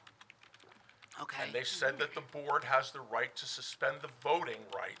Society. Okay. And they said that the board has the right to suspend the voting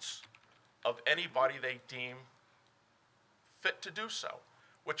rights of anybody they deem fit to do so,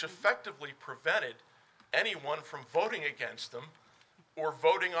 which effectively prevented anyone from voting against them or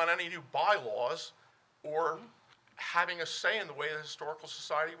voting on any new bylaws or having a say in the way the Historical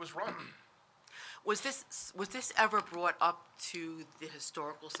Society was run. Was this ever brought up to the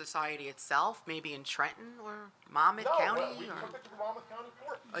Historical Society itself, maybe in Trenton or Monmouth County? We took it to the Monmouth County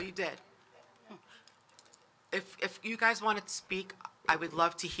Court. Oh, you did? If you guys wanted to speak, I would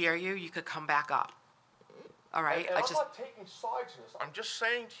love to hear you. You could come back up. All right? And I'm not taking sides in this. I'm just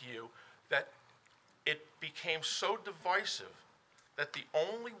saying to you that it became so divisive that the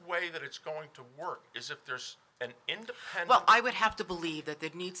only way that it's going to work is if there's an independent. Well, I would have to believe that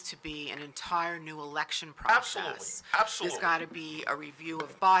there needs to be an entire new election process. Absolutely. There's got to be a review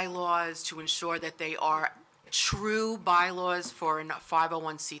of bylaws to ensure that they are true bylaws for a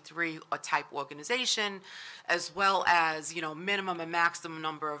 501c3 or type organization, as well as, minimum and maximum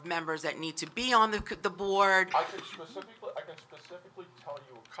number of members that need to be on the board. I can specifically tell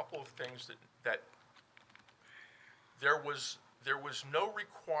you a couple of things that there was no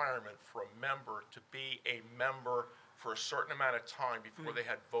requirement for a member to be a member for a certain amount of time before they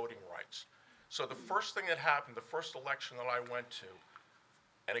had voting rights. So the first thing that happened, the first election that I went to,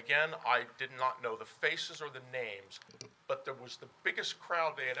 and again, I did not know the faces or the names, but there was the biggest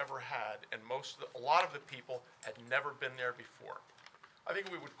crowd they had ever had, and a lot of the people had never been there before. I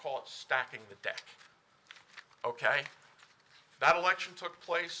think we would call it stacking the deck. Okay? That election took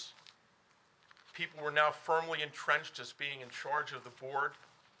place. People were now firmly entrenched as being in charge of the board,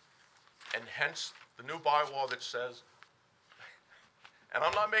 and hence the new bylaw that says, and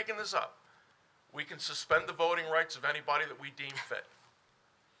I'm not making this up, we can suspend the voting rights of anybody that we deem fit.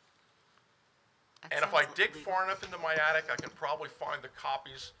 And if I dig far enough into my attic, I can probably find the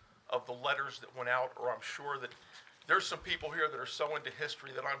copies of the letters that went out, or I'm sure that there's some people here that are so into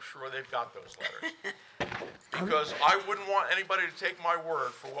history that I'm sure they've got those letters. Because I wouldn't want anybody to take my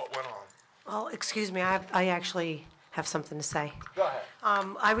word for what went on. Well, excuse me, I actually have something to say. Go ahead.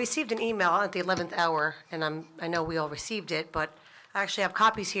 I received an email at the 11th hour, and I know we all received it, but I actually have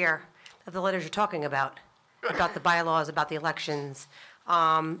copies here of the letters you're talking about the bylaws, about the elections.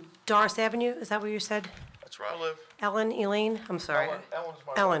 Doris Avenue, is that where you said? That's where I live. Elaine, I'm sorry. Ellen's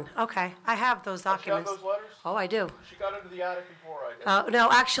my Ellen, wife. okay. I have those documents. You have those letters? Oh, I do. She got into the attic before I did. No,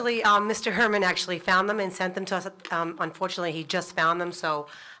 actually, Mr. Herman actually found them and sent them to us. Unfortunately, he just found them, so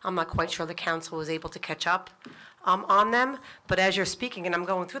I'm not quite sure the council was able to catch up on them. But as you're speaking and I'm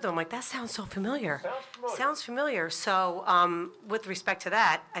going through them, I'm like, that sounds so familiar. Sounds familiar. So with respect to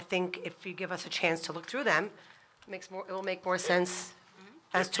that, I think if you give us a chance to look through them, it will make more sense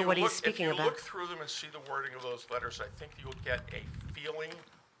as to what he's speaking If you about. look through them and see the wording of those letters, I think you'll get a feeling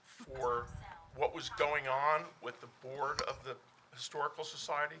for what was going on with the board of the Historical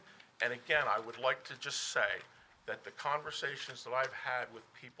Society. And again, I would like to just say that the conversations that I've had with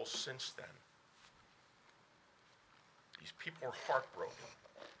people since then, these people are heartbroken.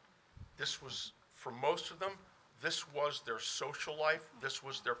 This was, for most of them, this was their social life, this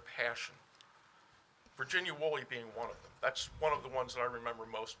was their passion. Virginia Woolley being one of them. That's one of the ones that I remember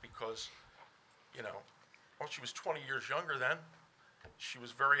most because, she was 20 years younger then. She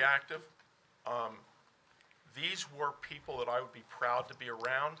was very active. These were people that I would be proud to be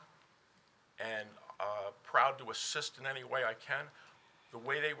around and proud to assist in any way I can. The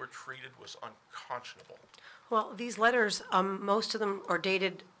way they were treated was unconscionable. Well, these letters, most of them are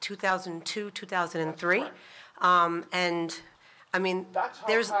dated 2002, 2003. And I mean, That's how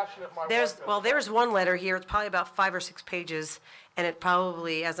there's passionate my there's wife is. well, there's one letter here. It's probably about 5 or 6 pages, and it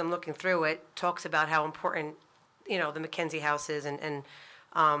probably, as I'm looking through it, talks about how important the McKenzie house is. And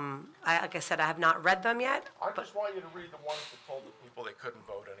like I said, I have not read them yet. I just want you to read the ones that told the people they couldn't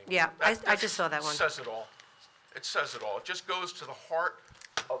vote anymore. Yeah, I just saw that one. It says it all. It says it all. It just goes to the heart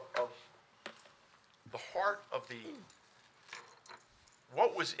of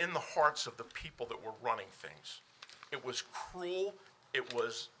what was in the hearts of the people that were running things. It was cruel. It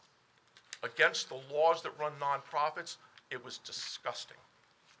was against the laws that run nonprofits. It was disgusting.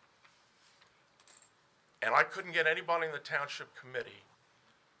 And I couldn't get anybody in the township committee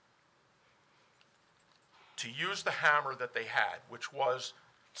to use the hammer that they had, which was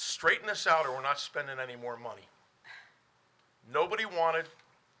straighten this out or we're not spending any more money. Nobody wanted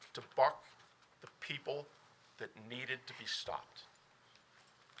to buck the people that needed to be stopped.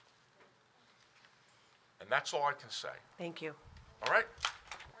 And that's all I can say. Thank you. All right?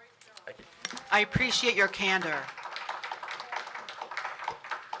 Thank you. I appreciate your candor.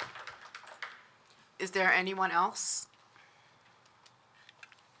 Is there anyone else?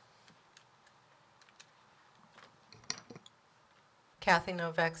 Kathy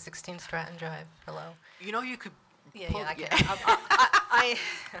Novak, 16 Stratton Drive. Hello. You could. Yeah, pull- I can.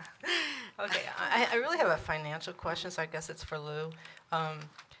 Okay, I really have a financial question, so I guess it's for Lou.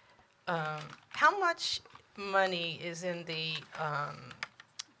 How much money is in the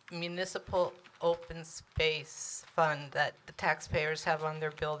municipal open space fund that the taxpayers have on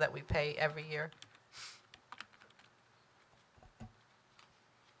their bill that we pay every year?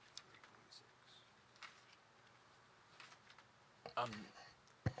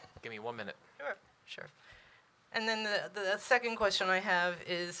 Give me 1 minute. Sure. And then the second question I have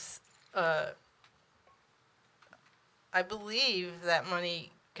is, I believe that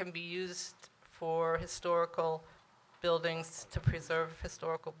money can be used for historical buildings, to preserve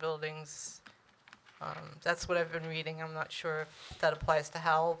historical buildings. That's what I've been reading. I'm not sure if that applies to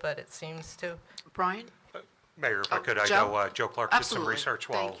Howell, but it seems to. Brian? Mayor, if I could, I Joe? know Joe Clark did some Absolutely. research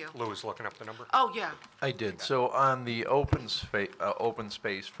while Thank you. Lou is looking up the number. Oh, yeah. I did. So on the open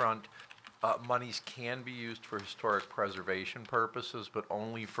space front, monies can be used for historic preservation purposes, but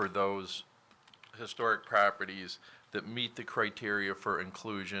only for those historic properties that meet the criteria for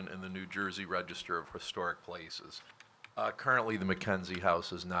inclusion in the New Jersey Register of Historic Places. Currently, the McKenzie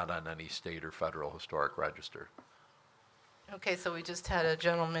House is not on any state or federal historic register. Okay, so we just had a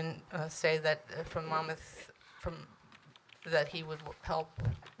gentleman say that from Monmouth, that he would help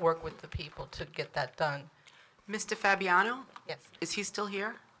work with the people to get that done. Mr. Fabiano? Yes. Is he still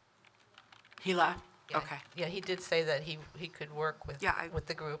here? He left? Yeah. Okay. Yeah, he did say that he could work with, Yeah, with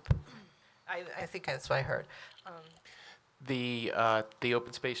the group. I think that's what I heard. The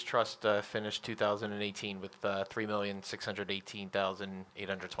Open Space Trust finished 2018 with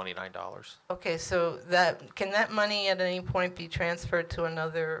 $3,618,829. Okay, so can that money at any point be transferred to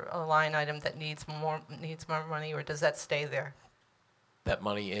another line item that needs more money, or does that stay there? That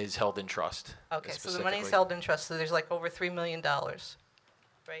money is held in trust. Okay, so the money's specifically. held in trust, so there's like over $3 million,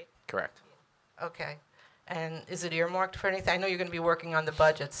 right? Correct. Okay, and is it earmarked for anything? I know you're going to be working on the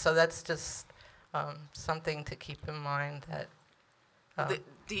budget, so that's just something to keep in mind that.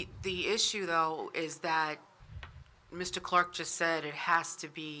 The issue, though, is that Mr. Clark just said it has to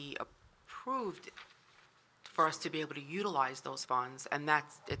be approved for us to be able to utilize those funds, and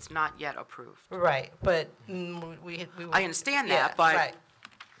it's not yet approved. Right, but I understand yeah, that, but right.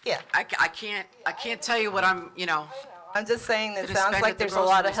 Yeah. I can't tell you what I'm I'm just saying that it Gonna sounds spend like at the there's a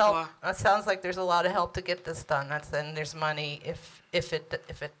lot of grocery help. It sounds like there's a lot of help to get this done. Then there's money if it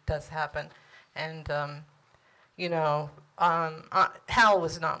does happen, and Howell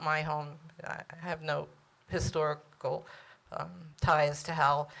was not my home. I have no historical ties to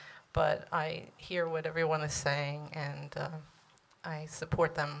Howell, but I hear what everyone is saying, and I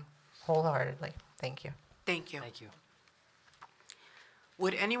support them wholeheartedly. Thank you. Thank you. Thank you.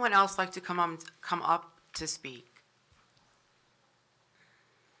 Would anyone else like to come up to speak?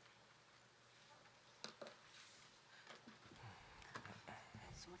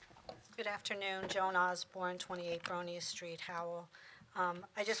 Good afternoon, Joan Osborne, 28 Bronia Street, Howell.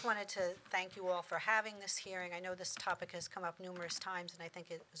 I just wanted to thank you all for having this hearing. I know this topic has come up numerous times, and I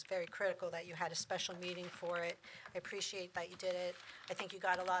think it was very critical that you had a special meeting for it. I appreciate that you did it. I think you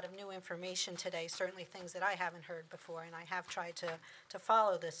got a lot of new information today, certainly things that I haven't heard before, and I have tried to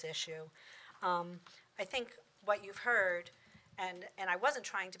follow this issue. I think what you've heard, and I wasn't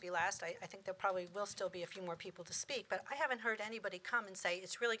trying to be last. I think there probably will still be a few more people to speak, but I haven't heard anybody come and say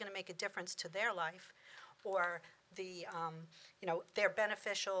it's really going to make a difference to their life or their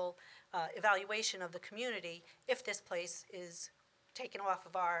beneficial evaluation of the community if this place is taken off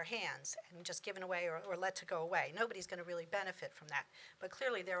of our hands and just given away or let to go away. Nobody's going to really benefit from that. But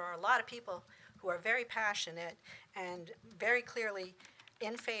clearly there are a lot of people who are very passionate and very clearly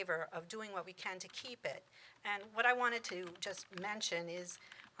in favor of doing what we can to keep it. And what I wanted to just mention is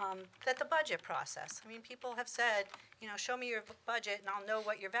that the budget process, I mean, people have said, show me your budget and I'll know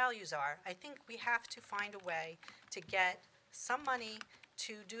what your values are. I think we have to find a way to get some money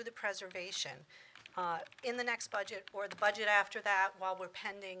to do the preservation in the next budget or the budget after that while we're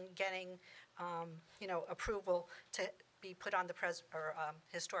pending getting, approval to be put on the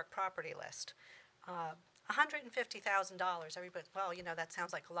historic property list. $150,000, everybody, well, that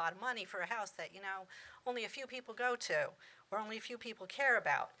sounds like a lot of money for a house that, only a few people go to or only a few people care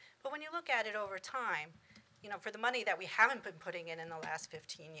about. But when you look at it over time, for the money that we haven't been putting in the last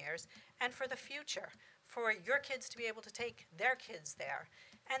 15 years and for the future, for your kids to be able to take their kids there.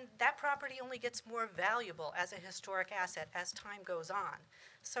 And that property only gets more valuable as a historic asset as time goes on.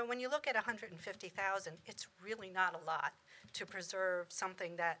 So when you look at $150,000, it's really not a lot to preserve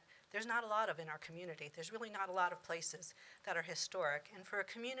something that there's not a lot of in our community. There's really not a lot of places that are historic. And for a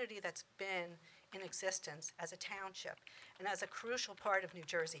community that's been in existence as a township and as a crucial part of New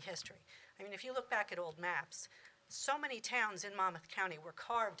Jersey history. I mean, if you look back at old maps, so many towns in Monmouth County were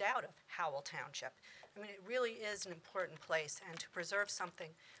carved out of Howell Township. I mean, it really is an important place, and to preserve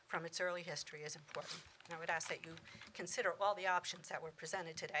something from its early history is important. And I would ask that you consider all the options that were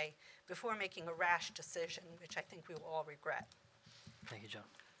presented today before making a rash decision, which I think we will all regret. Thank you, Joan.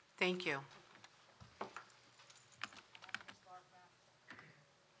 Thank you.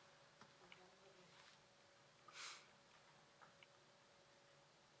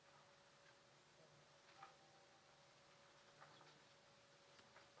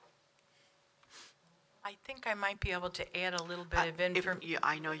 I think I might be able to add a little bit of information.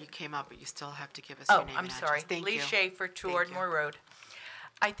 I know you came up, but you still have to give us Oh, your name I'm and sorry. address. Thank Lee you. Schaefer, 2 Thank Ardmore Road.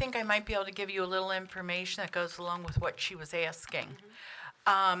 I think I might be able to give you a little information that goes along with what she was asking.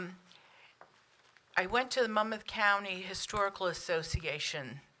 I went to the Monmouth County Historical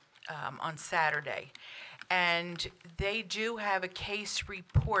Association on Saturday, and they do have a case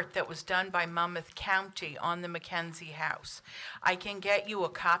report that was done by Monmouth County on the McKenzie house. I can get you a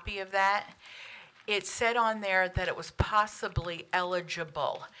copy of that. It said on there that it was possibly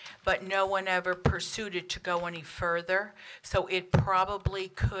eligible, but no one ever pursued it to go any further. So it probably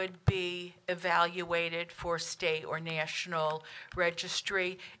could be evaluated for state or national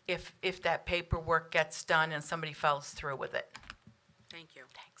registry if that paperwork gets done and somebody follows through with it. Thank you.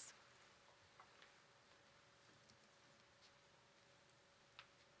 Thanks.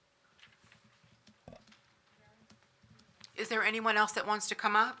 Is there anyone else that wants to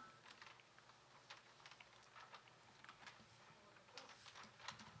come up?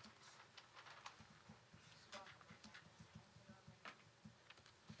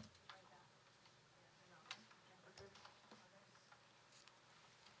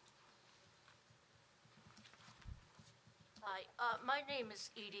 Hi, my name is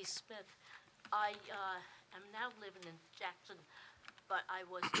Edie Smith. I am now living in Jackson, but I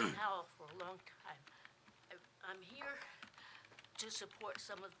was in Howell for a long time. I'm here to support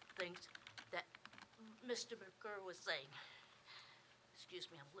some of the things that Mr. McGurr was saying. Excuse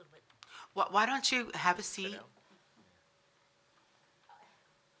me, I'm a little bit. Why don't you have a seat?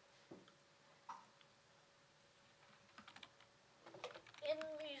 In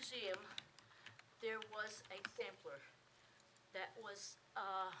the museum, there was a sampler that was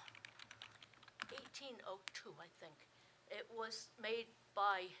 1802, I think. It was made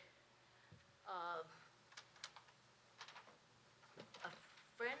by a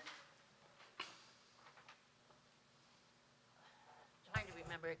friend. Trying to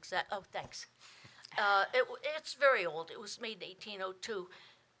remember exact. Oh, thanks. It's very old. It was made in 1802.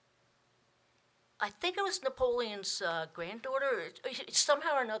 I think it was Napoleon's granddaughter.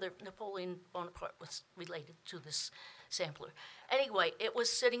 Somehow or another, Napoleon Bonaparte was related to this sampler. Anyway, it was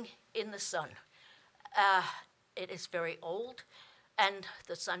sitting in the sun. It is very old, and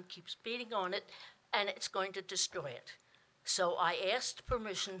the sun keeps beating on it, and it's going to destroy it. So I asked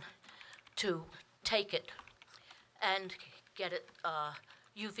permission to take it and get it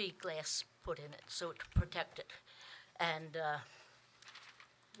UV glass put in it so to protect it. And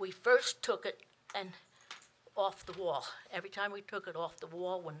we first took it and off the wall. Every time we took it off the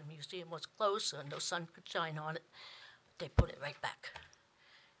wall when the museum was closed so no sun could shine on it, they put it right back.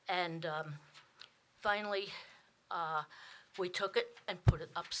 And finally, we took it and put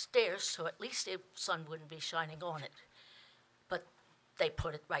it upstairs so at least the sun wouldn't be shining on it. But they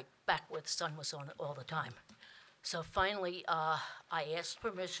put it right back where the sun was on it all the time. So finally, I asked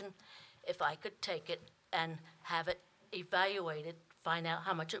permission if I could take it and have it evaluated, find out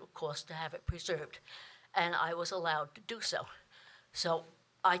how much it would cost to have it preserved. And I was allowed to do so. So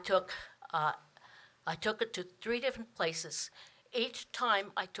I took it to 3 different places. Each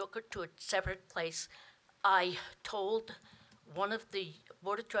time I took it to a separate place, I told one of the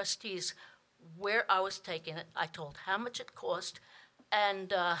Board of Trustees where I was taking it. I told how much it cost,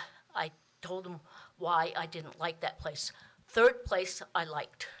 and I told them why I didn't like that place. 3rd place I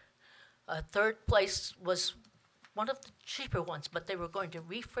liked. 3rd place was one of the cheaper ones, but they were going to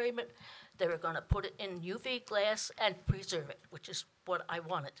reframe it. They were going to put it in UV glass and preserve it, which is what I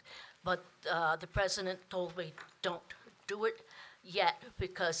wanted. But the president told me, don't do it yet,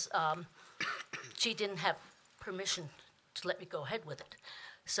 because she didn't have permission to let me go ahead with it.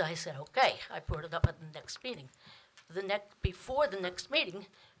 So I said, okay. I brought it up at the next meeting. Before the next meeting,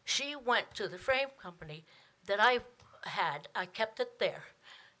 she went to the frame company that I had. I kept it there,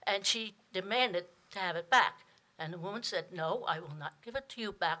 and she demanded to have it back. And the woman said, no, I will not give it to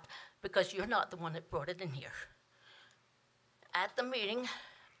you back because you're not the one that brought it in here. At the meeting,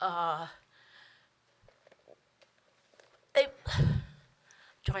 trying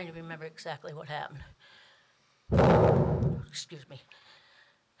to remember exactly what happened. Excuse me.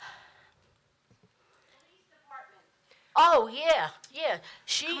 Oh, yeah.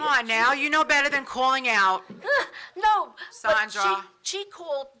 Come on now, you know better than calling out. No, Sandra. but she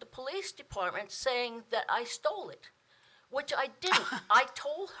called the police department saying that I stole it, which I didn't. I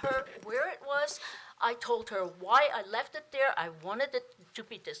told her where it was. I told her why I left it there. I wanted it to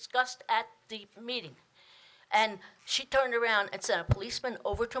be discussed at the meeting. And she turned around and sent a policeman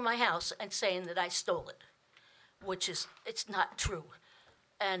over to my house and saying that I stole it, which is, it's not true.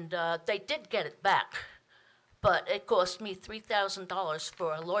 And they did get it back. But it cost me $3,000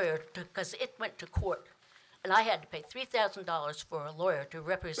 for a lawyer because it went to court and I had to pay $3,000 for a lawyer to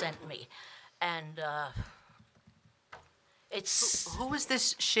represent me. And it's... Who is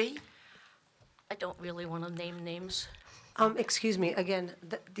this she? I don't really want to name names. Excuse me, again,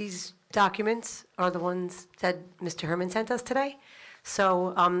 these documents are the ones that Mr. Herman sent us today.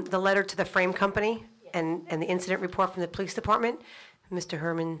 So the letter to the frame company and the incident report from the police department, Mr.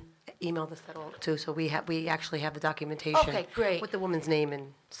 Herman emailed us that all too, so we actually have the documentation. Okay, great. With the woman's name,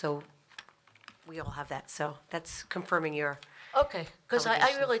 and so we all have that, so that's confirming your... Okay, because I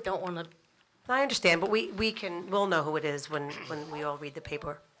allegations. really don't want to I understand, but we'll know who it is when we all read the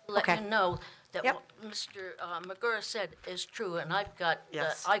paper. let Okay. you know that Yep. what Mr. McGurr said is true, and I've got,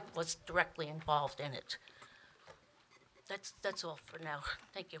 Yes. I was directly involved in it. That's all for now.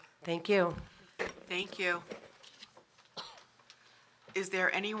 Thank you. Thank you. Thank you. Is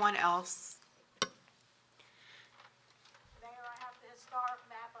there anyone else? Mayor, I have the historic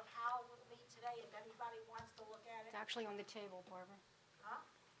map of Howell with me today, if anybody wants to look at it. It's actually on the table, Barbara. Huh?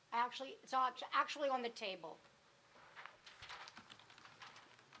 Actually on the table.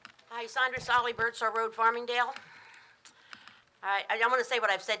 Hi, Sandra Solly, Birdstar Road, Farmingdale. All right, I want to say what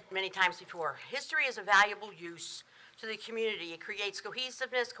I've said many times before. History is a valuable use to the community. It creates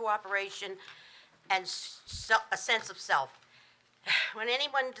cohesiveness, cooperation, and a sense of self. When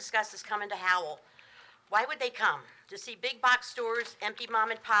anyone discusses coming to Howell, why would they come? To see big box stores, empty mom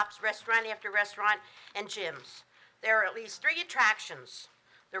and pops, restaurant after restaurant, and gyms. There are at least 3 attractions: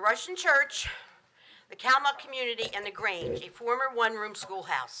 the Russian Church, the Calmuck Community, and the Grange, a former one-room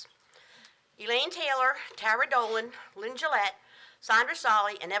schoolhouse. Elaine Taylor, Tara Dolan, Lynn Gillette, Sandra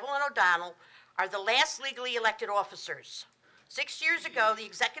Solly, and Evelyn O'Donnell are the last legally elected officers. 6 years ago, the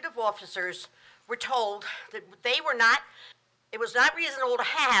executive officers were told that it was not reasonable to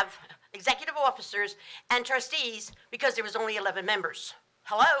have executive officers and trustees because there was only 11 members.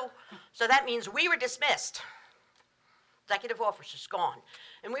 Hello? So that means we were dismissed. Executive officers gone.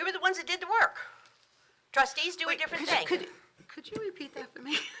 And we were the ones that did the work. Trustees do a different thing. Could you repeat that for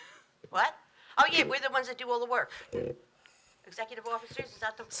me? What? Oh, yeah, we're the ones that do all the work. Executive officers, is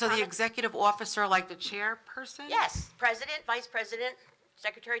that the So the comment? executive officer, like the chairperson? Yes, president, vice president,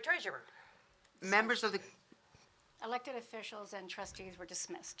 secretary, treasurer. Members of the, Elected officials and trustees were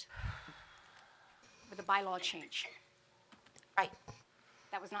dismissed with a bylaw change. Right.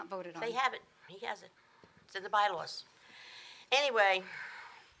 That was not voted on. They have it. He has it. It's in the bylaws. Anyway,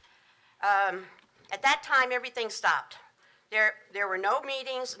 at that time, everything stopped. There were no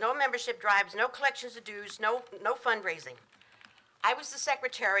meetings, no membership drives, no collections of dues, no fundraising. I was the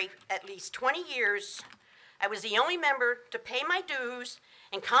secretary at least 20 years. I was the only member to pay my dues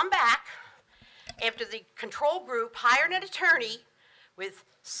and come back after the control group hired an attorney with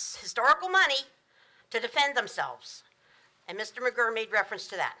historical money to defend themselves. And Mr. McGurr made reference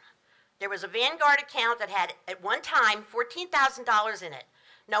to that. There was a Vanguard account that had, at one time, $14,000 in it.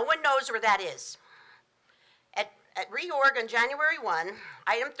 No one knows where that is. At reorg on January 1,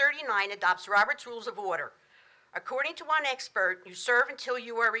 item 39 adopts Robert's Rules of Order. According to one expert, you serve until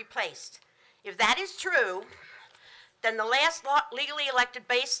you are replaced. If that is true, then the last legally elected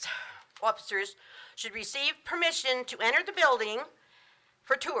base officers should receive permission to enter the building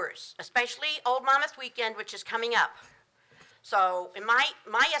for tours, especially Old Monmouth Weekend, which is coming up. So in my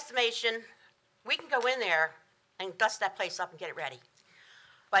estimation, we can go in there and dust that place up and get it ready.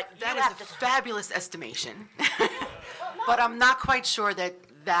 But that you is have a to... fabulous estimation. But I'm not quite sure that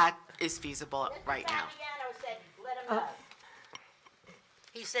that is feasible right now. Fabiano said, let him know.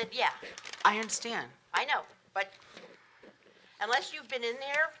 He said, yeah. I understand. I know, but unless you've been in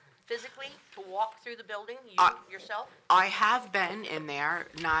there physically to walk through the building yourself, I have been in there,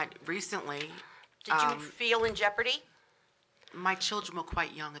 not recently. did you feel in jeopardy? My children were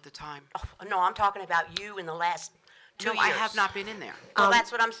quite young at the time. Oh, no, I'm talking about you in the last 2 No, years. I have not been in there. Well,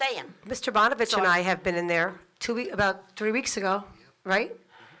 that's what I'm saying. Mr. Bonovich and I have been in there about 3 weeks ago, right?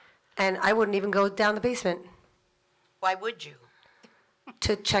 And I wouldn't even go down the basement Why would you?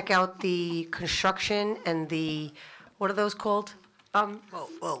 to check out the construction and the, what are those called?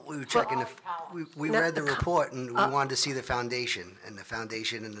 Well, we were checking, we No, read the the co- report, and we wanted to see the foundation, and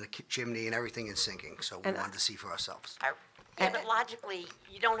the chimney and everything is sinking, so we And wanted to see for ourselves. Yeah, but logically,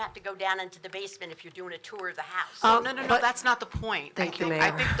 you don't have to go down into the basement if you're doing a tour of the house. Oh, no, that's not the point. Thank you, I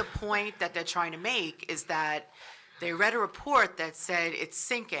Mayor. think the point that they're trying to make is that they read a report that said it's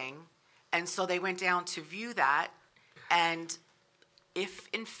sinking, and so they went down to view that, and if,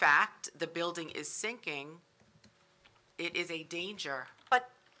 in fact, the building is sinking, it is a danger. But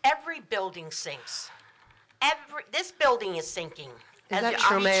every building sinks. This building is sinking. Is that Yeah,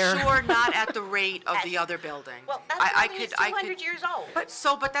 true, Mayor? I'm sure not at the rate of the other building. Well, that I building is could- 200 years old.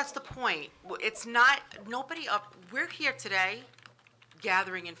 But that's the point. It's not, we're here today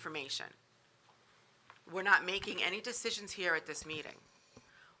gathering information. We're not making any decisions here at this meeting.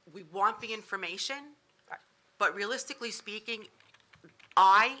 We want the information, but realistically speaking,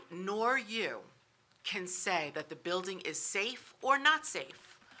 I nor you can say that the building is safe or not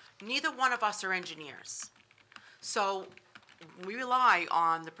safe. Neither one of us are engineers. So we rely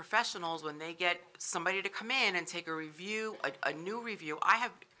on the professionals when they get somebody to come in and take a review, a new review.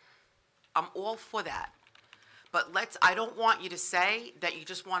 I'm all for that. But I don't want you to say that you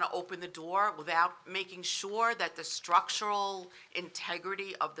just want to open the door without making sure that the structural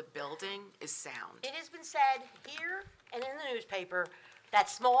integrity of the building is sound. It has been said here and in the newspaper that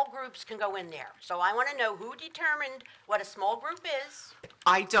small groups can go in there. So I want to know who determined what a small group is.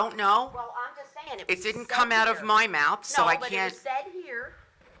 I don't know. Well, I'm just saying it It was didn't said come out of here. my mouth, so I No, but it can't. was said here.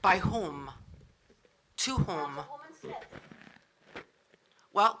 By whom? To whom? Councilwoman Smith.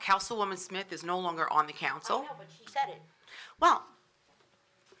 Well, Councilwoman Smith is no longer on the I council. know, but she said it Well,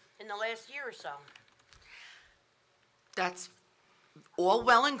 in the last year or so. that's all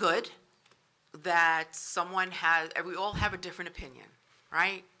well and good that we all have a different opinion,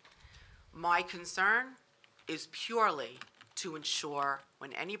 right? My concern is purely to ensure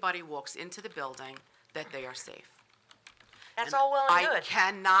when anybody walks into the building that they are safe. That's all well and I good.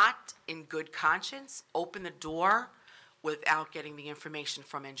 cannot, in good conscience, open the door without getting the information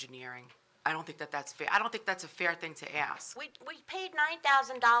from engineering. I don't think that's fair. I don't think that's a fair thing to ask. We paid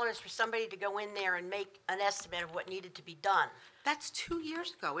 $9,000 for somebody to go in there and make an estimate of what needed to be done. That's 2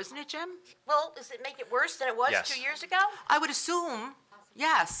 years ago, isn't it, Jim? Well, does it make it worse than it was Yes. 2 years ago? I would assume,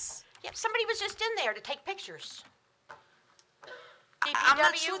 yes. Yeah, somebody was just in there to take pictures. I'm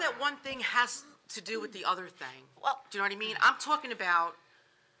not DPW sure that one thing has to do with the other thing. Well, do you know what I mean? I'm talking about,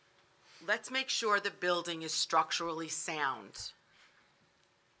 let's make sure the building is structurally sound.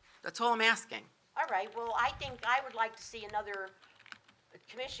 That's all I'm asking. All right, well, I think I would like to see another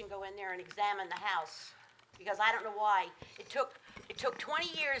commission go in there and examine the house, because I don't know why. It took 20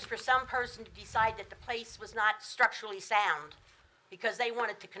 years for some person to decide that the place was not structurally sound, because they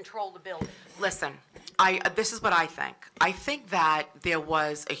wanted to control the building. Listen, this is what I think. I think that there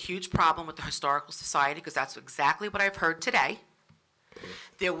was a huge problem with the Historical Society, because that's exactly what I've heard today.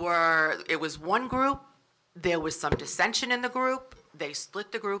 It was one group, there was some dissension in the group, they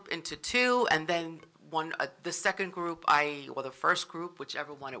split the group into two, and then the second group, or the first group,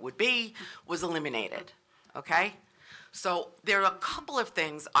 whichever one it would be, was eliminated, okay? So there are a couple of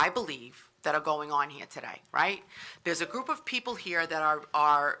things, I believe, that are going on here today, right? There's a group of people here that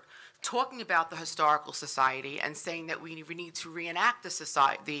are talking about the Historical Society and saying that we need to reenact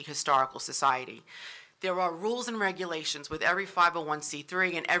the Historical Society. There are rules and regulations with every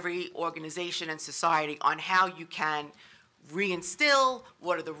 501c3 and every organization and society on how you can reinstill,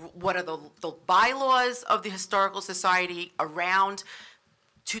 what are the bylaws of the Historical Society around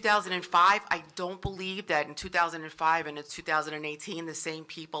 2005. I don't believe that in 2005 and it's 2018, the same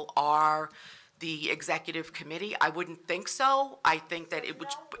people are the executive committee. I wouldn't think so. I think that it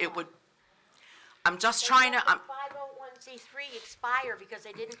would, I'm just trying to, 501c3 expire because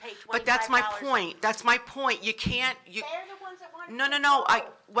they didn't pay $25. but that's my point. That's my point. You can't, They're the ones that wanted no,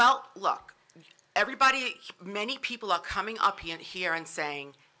 well, look, many people are coming up here and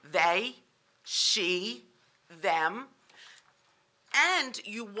saying they, she, them, and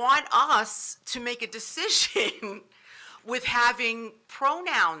you want us to make a decision with having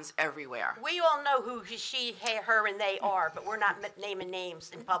pronouns everywhere. We all know who she, her, and they are, but we're not naming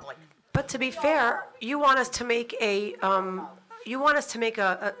names in public. But to be fair, you want us to make a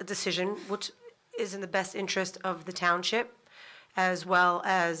decision which is in the best interest of the township, as well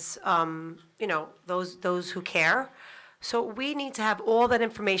as, those who care. So we need to have all that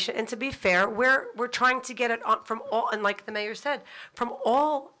information, and to be fair, we're trying to get it from all, and like the mayor said, from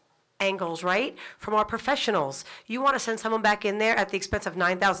all angles, right? From our professionals. You want to send someone back in there at the expense of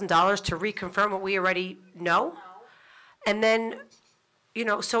 $9,000 to reconfirm what we already know? And then,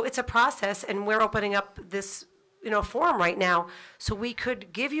 so it's a process, and we're opening up this, forum right now, so we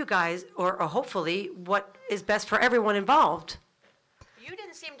could give you guys, or hopefully, what is best for everyone involved. You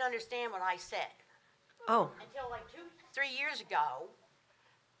didn't seem to understand what I said. Oh. Until like 2-3 years ago,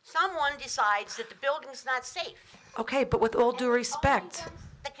 someone decides that the building's not safe. Okay, but with all due respect.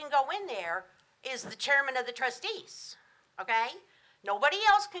 That can go in there is the chairman of the trustees, okay? Nobody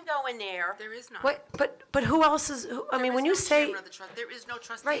else can go in there. There is not. What, but who else is, when you say, There is no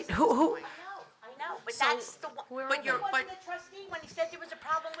trustee. right, who, I know, but that's the one. But He wasn't a trustee when he said there was a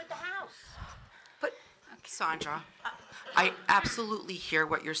problem with the house. Sandra, I absolutely hear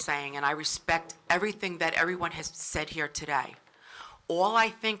what you're saying, and I respect everything that everyone has said here today. All I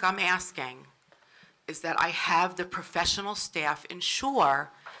think I'm asking is that I have the professional staff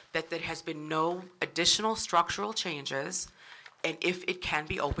ensure that there has been no additional structural changes, and if it can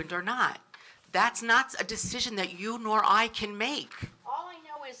be opened or not. That's not a decision that you nor I can make. All I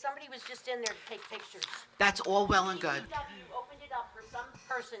know is somebody was just in there to take pictures. That's all well and good. DPW opened it up for some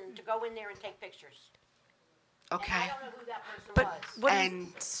person to go in there and take pictures. Okay. And I don't know who that person But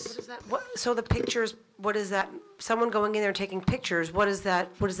was. what is that? So the pictures, what is that? Someone going in there and taking pictures, what does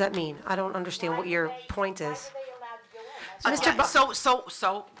that mean? I don't understand what your point is. Again,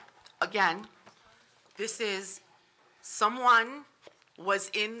 so, again, this is, someone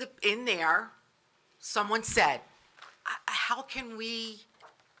was in there, someone said, how can we,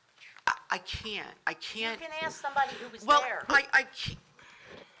 I can't. You can ask somebody who was Well, there. I can't.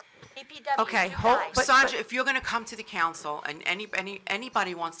 DPW, Okay, you hold- guys. but- Sandra, if you're going to come to the council, and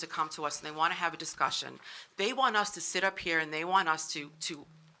anybody wants to come to us and they want to have a discussion, they want us to sit up here and they want us to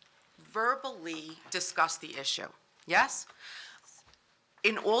verbally discuss the issue, yes?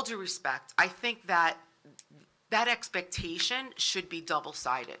 In all due respect, I think that expectation should be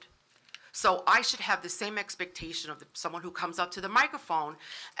double-sided. So I should have the same expectation of someone who comes up to the microphone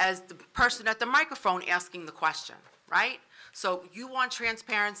as the person at the microphone asking the question, right? So you want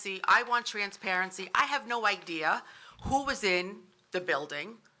transparency, I want transparency. I have no idea who was in the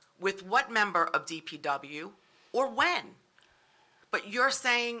building, with what member of DPW, or when. But you're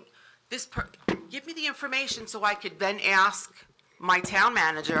saying, give me the information so I could then ask my town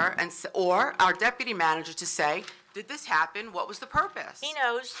manager or our deputy manager to say, did this happen? What was the purpose? He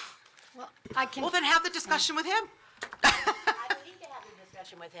knows. Well, then have the discussion with him. I don't need to have the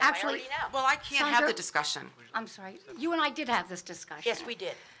discussion with him. Actually- I already know. Well, I can't have Sandra- the discussion. I'm sorry, you and I did have this discussion. Yes, we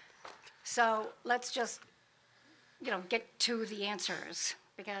did. So let's just, get to the answers,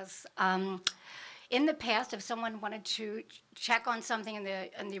 because in the past, if someone wanted to check on something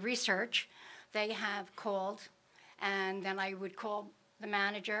in the research, they have called, and then I would call the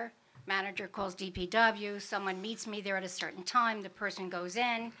manager calls DPW, someone meets me there at a certain time, the person goes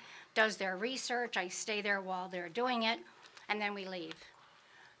in, does their research, I stay there while they're doing it, and then we leave.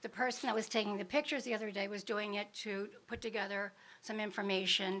 The person that was taking the pictures the other day was doing it to put together some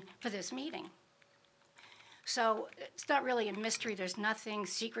information for this meeting. So it's not really a mystery. There's nothing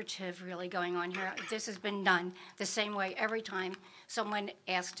secretive really going on here. This has been done the same way every time someone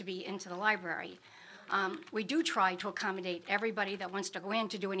asks to be into the library. We do try to accommodate everybody that wants to go in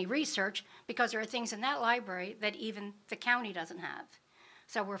to do any research, because there are things in that library that even the county doesn't have.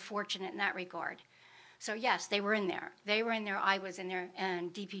 So we're fortunate in that regard. So yes, they were in there. I was in there,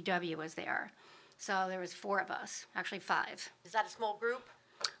 and DPW was there. So there was 4 of us, actually 5. Is that a small group?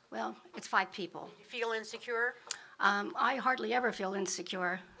 Well, it's 5 people. You feel insecure? I hardly ever feel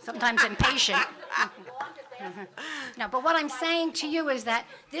insecure, sometimes impatient. No, but what I'm saying to you is that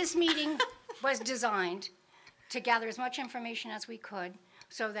this meeting was designed to gather as much information as we could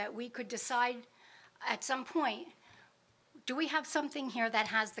so that we could decide at some point, do we have something here that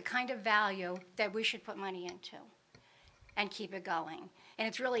has the kind of value that we should put money into and keep it going? And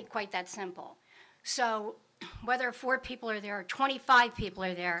it's really quite that simple. So whether 4 people are there or 25 people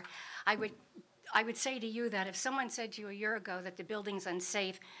are there, I would say to you that if someone said to you a year ago that the building's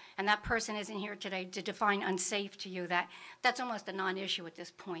unsafe, and that person isn't here today to define unsafe to you, that's almost a non-issue at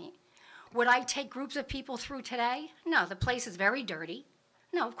this point. Would I take groups of people through today? No, the place is very dirty.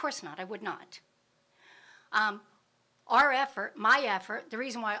 No, of course not, I would not. Our effort, my effort, the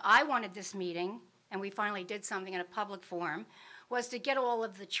reason why I wanted this meeting, and we finally did something in a public forum, was to get all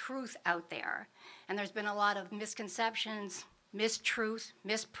of the truth out there. And there's been a lot of misconceptions, mistruths,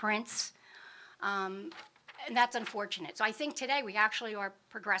 misprints, and that's unfortunate. So I think today we actually are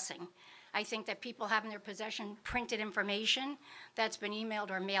progressing. I think that people have in their possession printed information that's been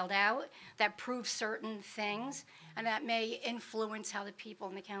emailed or mailed out that proves certain things, and that may influence how the people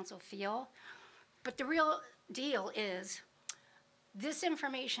in the council feel. But the real deal is this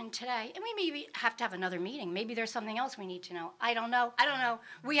information today, and we maybe have to have another meeting. Maybe there's something else we need to know. I don't know.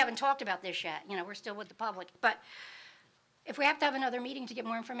 We haven't talked about this yet. We're still with the public. But if we have to have another meeting to get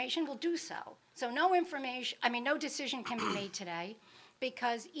more information, we'll do so. So no decision can be made today,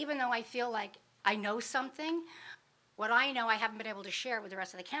 because even though I feel like I know something, what I know I haven't been able to share with the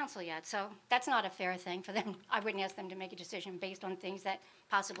rest of the council yet. So that's not a fair thing for them. I wouldn't ask them to make a decision based on things that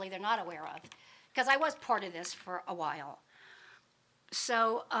possibly they're not aware of, because I was part of this for a while.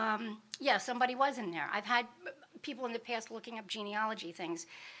 So, yeah, somebody was in there. I've had people in the past looking up genealogy things.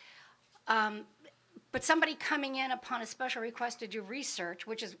 But somebody coming in upon a special request to do research,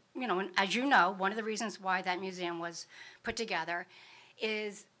 which is, as you know, one of the reasons why that museum was put together,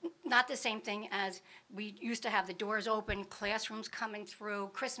 is not the same thing as we used to have the doors open, classrooms coming through,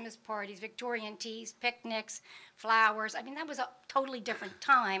 Christmas parties, Victorian teas, picnics, flowers. I mean, that was a totally different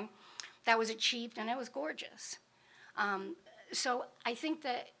time that was achieved, and it was gorgeous. So I think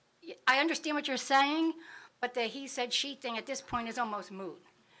that, I understand what you're saying, but the he said, she thing at this point is almost moot.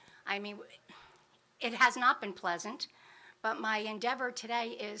 I mean, it has not been pleasant, but my endeavor today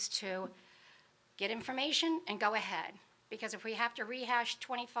is to get information and go ahead. Because if we have to rehash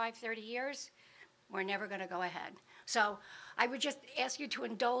 25, 30 years, we're never going to go ahead. So I would just ask you to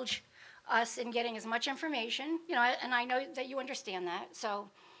indulge us in getting as much information, and I know that you understand that, so,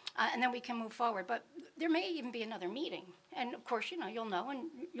 and then we can move forward. But there may even be another meeting. And of course, you'll know and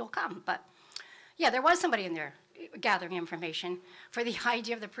you'll come. But yeah, there was somebody in there gathering information for the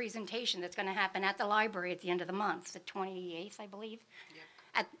idea of the presentation that's going to happen at the library at the end of the month, the 28th, I believe,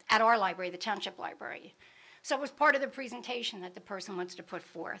 at our library, the Township Library. So it was part of the presentation that the person wants to put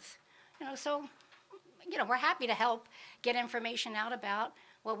forth. So, we're happy to help get information out about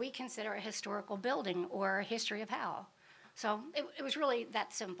what we consider a historical building or a history of Howell. So it was really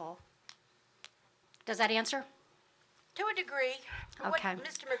that simple. Does that answer? To a degree. But Okay. What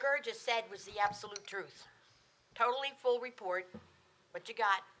Mr. McGurr just said was the absolute truth. Totally full report. What you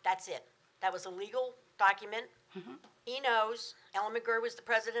got, that's it. That was a legal document. He knows. Ellen McGurr was the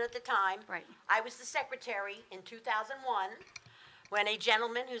president at the time. Right. I was the secretary in 2001 when a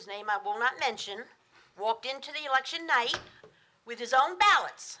gentleman whose name I will not mention walked into the election night with his own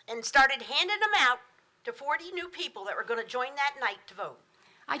ballots and started handing them out to 40 new people that were going to join that night to vote.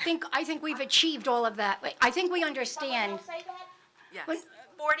 I think we've achieved all of that. I think we understand. Someone else say that? Yes. When-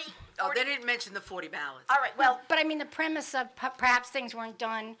 40? Oh, they didn't mention the 40 ballots. All right, well, But I mean, the premise of perhaps things weren't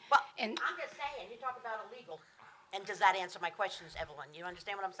done. well, And I'm just saying, you talk about illegal. And does that answer my questions, Evelyn? You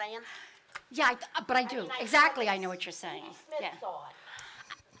understand what I'm saying? yeah, but I do. mean, I Exactly, know I know what you're saying. Smith Yeah. saw it.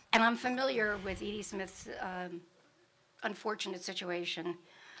 And I'm familiar with Edie Smith's unfortunate situation,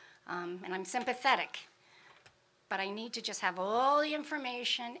 and I'm sympathetic. But I need to just have all the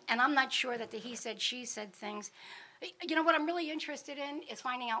information, and I'm not sure that the he said, she said things. What I'm really interested in is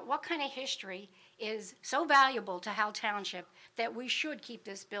finding out what kind of history is so valuable to Howell Township that we should keep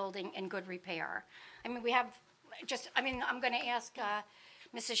this building in good repair. I mean, I'm going to ask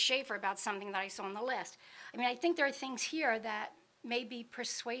Mrs. Schaefer about something that I saw on the list. I mean, I think there are things here that may be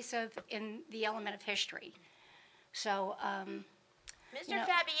persuasive in the element of history. So, Mr.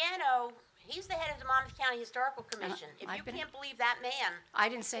 Fabiano, he's the head of the Monmouth County Historical Commission. If you can't believe that man. I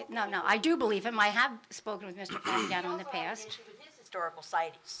didn't say, no, I do believe him. I have spoken with Mr. Fabiano in the past. With his historical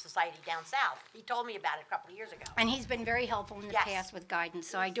society down south. He told me about it a couple of years ago. And he's been very helpful in the Yes. past with guidance,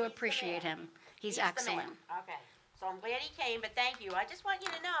 so I do appreciate him. He's the man. excellent. Okay, so I'm glad he came, but thank you. I just want you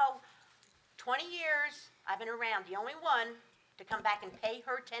to know, 20 years I've been around, the only one to come back and pay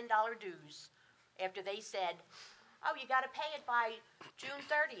her $10 dues after they said, oh, you got to pay it by June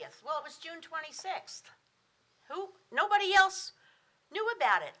 30th. Well, it was June 26th. Nobody else knew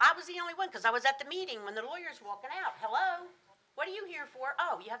about it. I was the only one because I was at the meeting when the lawyer's walking out. Hello? What are you here for?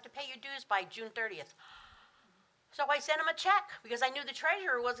 Oh, you have to pay your dues by June 30th. So I sent him a check because I knew the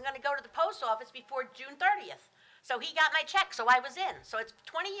treasurer wasn't going to go to the post office before June 30th. So he got my check, so I was in. So it's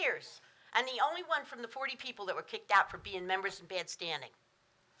 20 years. And the only one from the 40 people that were kicked out for being members in bad standing.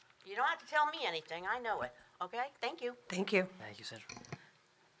 You don't have to tell me anything. I know it. Okay? Thank you. Thank you. Thank you, Sandra.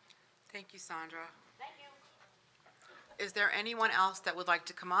 Thank you, Sandra. Thank you. Is there anyone else that would like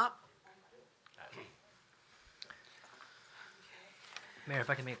to come up? Mayor, if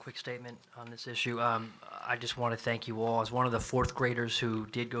I can make a quick statement on this issue, I just want to thank you all. As one of the fourth graders who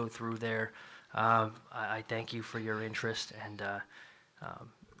did go through there, I thank you for your interest, and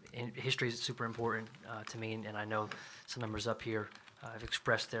history is super important to me, and I know some members up here have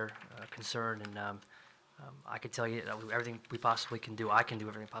expressed their concern, and I can tell you everything we possibly can do. I can do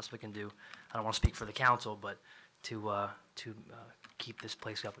everything I possibly can do. I don't want to speak for the council, but to keep this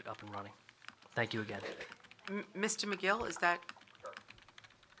place up and running. Thank you again. Mr. McGill, is that?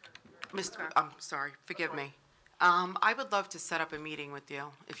 I'm sorry, forgive me. I would love to set up a meeting with you,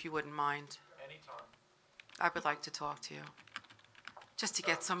 if you wouldn't mind. Anytime. I would like to talk to you, just to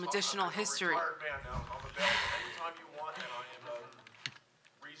get some additional history. I'm a retired man now. I'm available anytime you want, and I am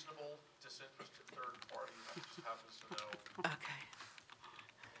a reasonable, disinterested third party that just happens to know. Okay.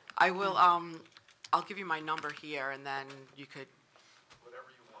 I will, I'll give you my number here, and then you could. Whatever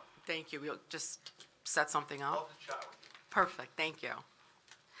you want. Thank you. We'll just set something up. Love to chat with you. Perfect, thank you.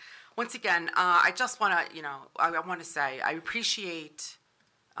 Once again, I just want to, I want to say, I appreciate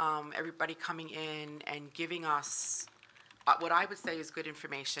everybody coming in and giving us what I would say is good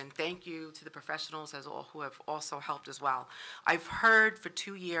information. Thank you to the professionals who have also helped as well. I've heard for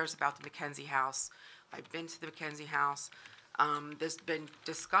 2 years about the McKenzie house. I've been to the McKenzie house. There's been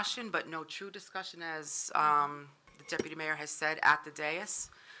discussion, but no true discussion, as the deputy mayor has said at the dais.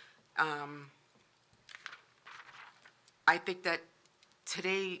 I think that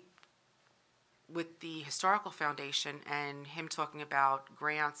today, with the Historical Foundation and him talking about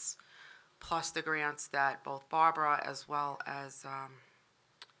grants, plus the grants that both Barbara as well as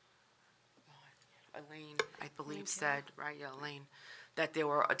Elaine, I believe, said, right, yeah, Elaine, that there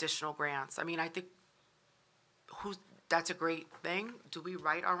were additional grants. I mean, I think that's a great thing. Do we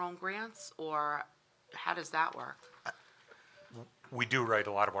write our own grants, or how does that work? We do write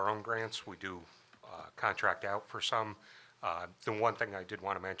a lot of our own grants. We do contract out for some. The one thing I did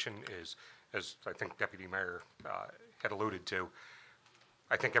want to mention is, as I think Deputy Mayor had alluded to,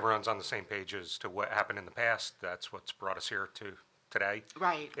 I think everyone's on the same page as to what happened in the past. That's what's brought us here to today.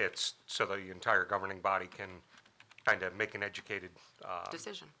 Right. It's so the entire governing body can kind of make an educated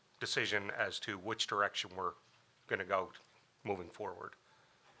decision as to which direction we're going to go moving forward.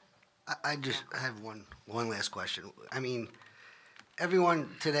 I just have one last question. I mean, everyone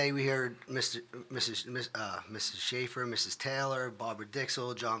today, we heard Mrs. Schaefer, Mrs. Taylor, Barbara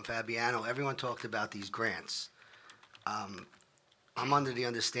Dixell, John Fabiano, everyone talked about these grants. I'm under the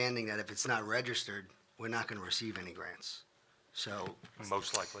understanding that if it's not registered, we're not going to receive any grants. So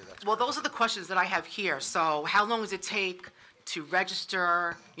most likely that's well, those are the questions that I have here. So how long does it take to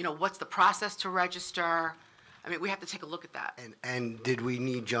register? You know, what's the process to register? I mean, we have to take a look at that. And did we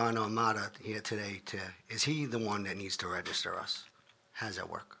need John Armada here today is he the one that needs to register us? How does that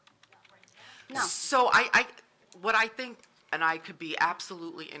work? No. So what I think, and I could be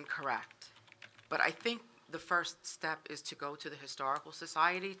absolutely incorrect, but I think the first step is to go to the Historical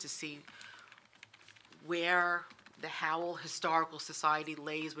Society to see where the Howell Historical Society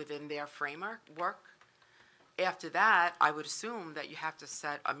lays within their framework. After that, I would assume that you have to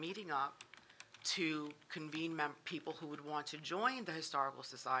set a meeting up to convene people who would want to join the Historical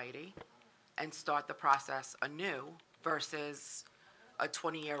Society and start the process anew versus a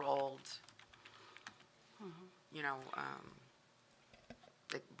 20-year-old, you know,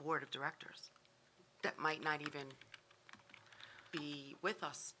 like board of directors that might not even be with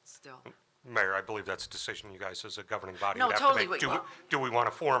us still. Mayor, I believe that's a decision you guys as a governing body No, would have totally. to make. Do we want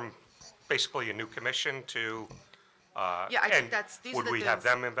to form basically a new commission to? Yeah, I think these are would the we have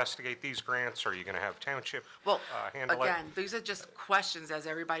things- them investigate these grants, or are you going to have township Well, handle it? again, these are just questions as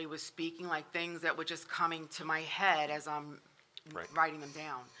everybody was speaking, like things that were just coming to my head as I'm writing them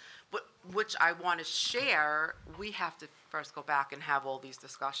down. But, which I want to share, we have to first go back and have all these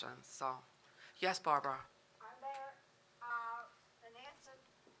discussions, so. Yes, Barbara? Mayor, an answer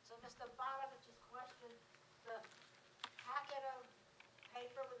to Mr. Bonovich's question, the packet of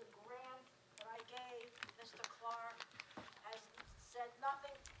paper with the grant that I gave Mr. Clark has said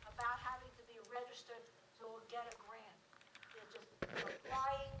nothing about having to be registered to get a grant. You're just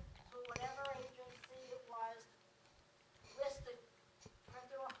applying to whatever agency it was, listed,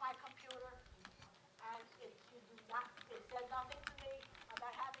 printed off my computer, and it said nothing to me about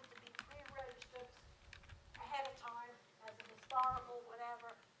having to be pre-registered ahead of time as a historical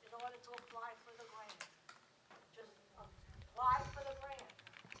whatever in order to apply for the grant. Just apply for the grant.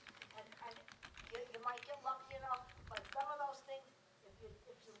 And you might get lucky enough, but some of those things, if you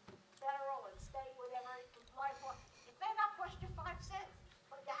federal and state, whatever you apply for, it may not cost you 5 cents,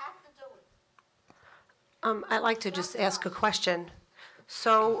 but you have to do it. I'd like to just ask a question.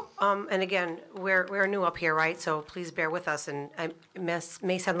 So, and again, we're new up here, right? So please bear with us, and I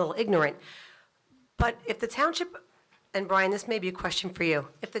may sound a little ignorant. But if the township, and Brian, this may be a question for you.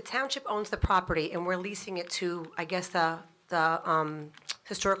 If the township owns the property and we're leasing it to, I guess, the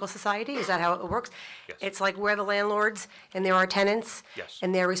Historical Society, is that how it works? Yes. It's like we're the landlords and there are tenants? Yes.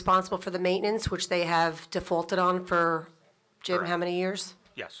 And they're responsible for the maintenance, which they have defaulted on for, Jim, how Correct. many years?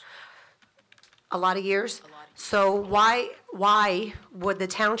 Yes. A lot of years? So why would the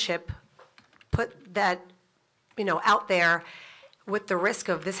township put that, out there with the risk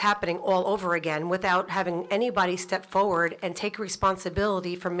of this happening all over again without having anybody step forward and take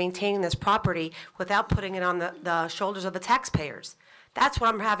responsibility for maintaining this property without putting it on the shoulders of the taxpayers? That's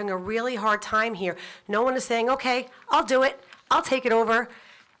what I'm having a really hard time here. No one is saying, okay, I'll do it, I'll take it over.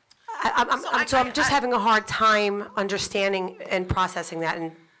 I'm just having a hard time understanding and processing that,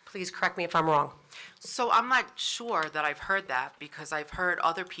 and please correct me if I'm wrong. So I'm not sure that I've heard that, because I've heard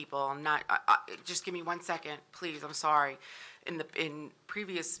other people, just give me 1 second, please, I'm sorry, in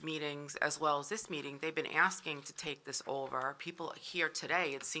previous meetings as well as this meeting, they've been asking to take this over. People here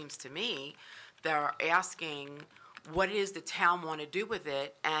today, it seems to me, they're asking, what is the town want to do with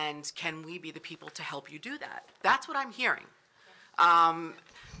it, and can we be the people to help you do that? That's what I'm hearing.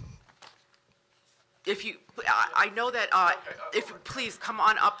 If you, I know that, if, please, come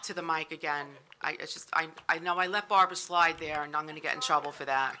on up to the mic again. I know I let Barbara slide there, and I'm going to get in trouble for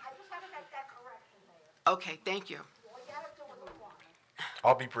that. Okay, thank you.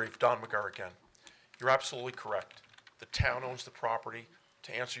 I'll be brief. Don McGurr again. You're absolutely correct. The town owns the property.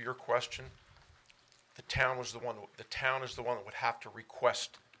 To answer your question, the town is the one that would have to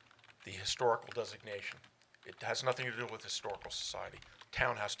request the historical designation. It has nothing to do with Historical Society.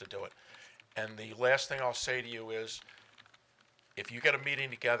 Town has to do it. And the last thing I'll say to you is, if you get a meeting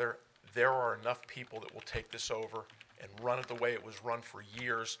together, there are enough people that will take this over and run it the way it was run for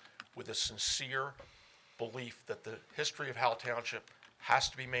years, with a sincere belief that the history of Howell Township has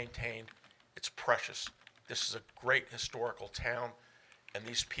to be maintained. It's precious. This is a great historical town, and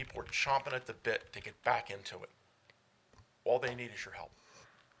these people are chomping at the bit to get back into it. All they need is your help.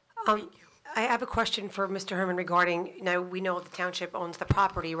 I have a question for Mr. Herman regarding, we know the township owns the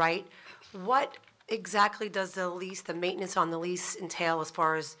property, right? What exactly does the lease, the maintenance on the lease entail, as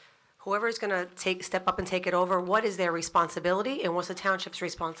far as whoever's going to step up and take it over? What is their responsibility, and what's the township's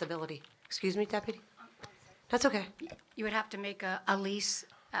responsibility? Excuse me, Deputy? That's okay. You would have to make a lease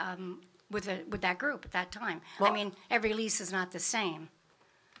with that group at that time. Well- I mean, every lease is not the same.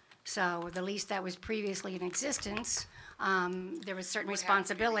 So the lease that was previously in existence, there was certain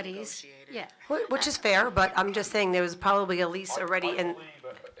responsibilities. Yeah. Which is fair, but I'm just saying there was probably a lease already in.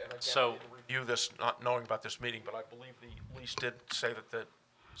 So, review this, not knowing about this meeting, but I believe the lease did say that the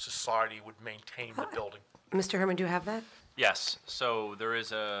society would maintain the building. Mr. Herman, do you have that? Yes, so there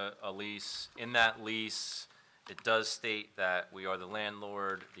is a lease. In that lease, it does state that we are the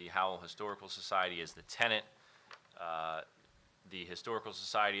landlord, the Howell Historical Society is the tenant. The Historical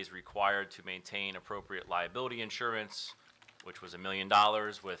Society is required to maintain appropriate liability insurance, which was $1 million,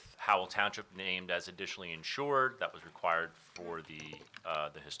 with Howell Township named as additionally insured. That was required for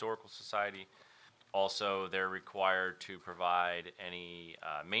the Historical Society. Also, they're required to provide any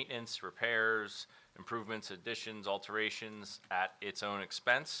maintenance, repairs, improvements, additions, alterations at its own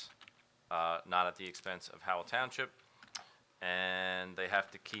expense, not at the expense of Howell Township. And they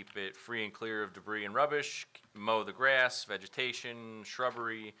have to keep it free and clear of debris and rubbish, mow the grass, vegetation,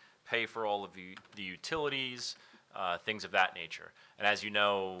 shrubbery, pay for all of the utilities, things of that nature. And as you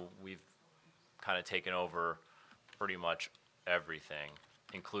know, we've kind of taken over pretty much everything,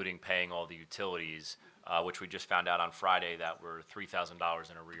 including paying all the utilities, which we just found out on Friday that we're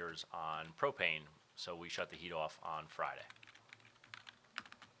 $3,000 in arrears on propane, so we shut the heat off on Friday.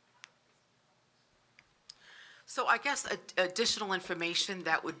 So I guess additional information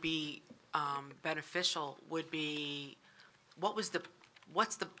that would be beneficial would be, what's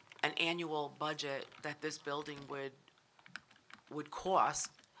an annual budget that this building would cost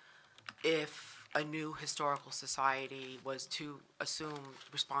if a new historical society was to assume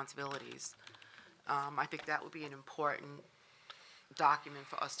responsibilities? I think that would be an important document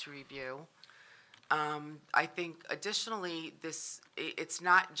for us to review. I think additionally, it's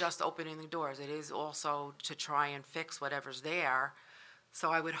not just opening the doors, it is also to try and fix whatever's there. So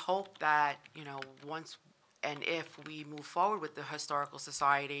I would hope that, once and if we move forward with the Historical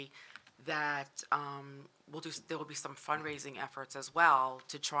Society, that there will be some fundraising efforts as well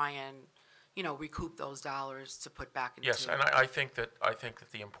to try and, recoup those dollars to put back into. Yes, and I think that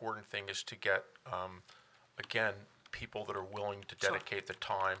the important thing is to get, again, people that are willing to dedicate the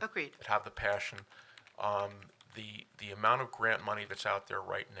time. Agreed. That have the passion. The amount of grant money that's out there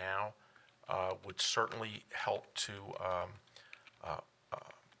right now would certainly help to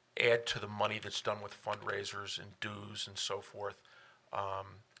add to the money that's done with fundraisers and dues and so forth.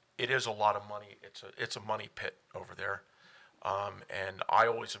 It is a lot of money. It's a money pit over there. And I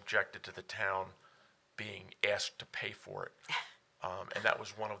always objected to the town being asked to pay for it. And that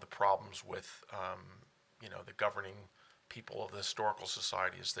was one of the problems with, the governing people of the Historical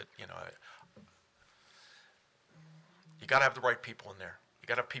Society, is that, you got to have the right people in there. You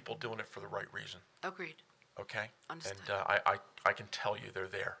got to have people doing it for the right reason. Agreed. Okay? Understood. And I can tell you they're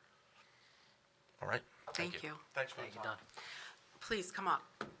there. All right? Thank you. Thanks for the time. Please, come up.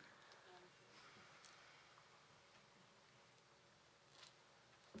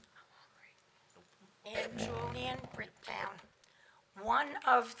 And Julian Bricktown. One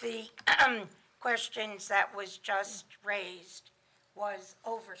of the questions that was just raised was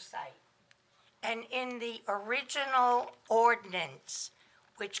oversight. And in the original ordinance,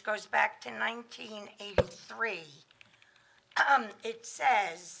 which goes back to 1983, it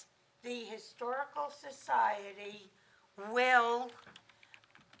says the Historical Society will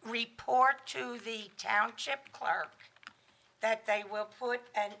report to the township clerk that they will put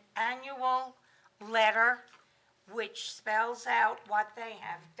an annual letter which spells out what they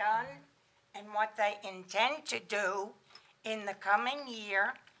have done and what they intend to do in the coming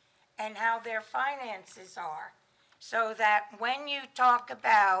year and how their finances are. So that when you talk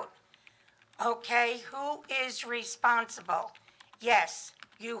about, okay, who is responsible? Yes,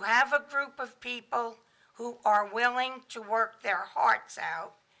 you have a group of people who are willing to work their hearts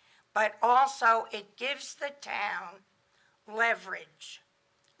out, but also it gives the town leverage,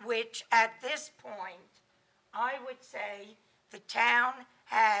 which at this point, I would say the town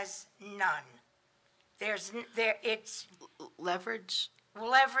has none. It's Leverage?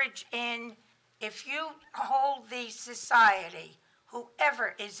 leverage in, if you hold the society,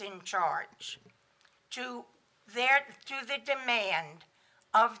 whoever is in charge, to the demand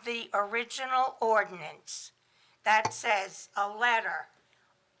of the original ordinance that says a letter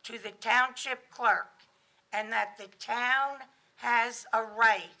to the township clerk and that the town has a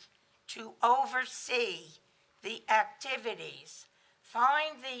right to oversee the activities,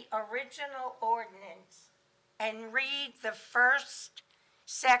 find the original ordinance and read the first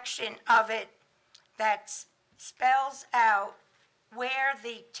section of it that spells out where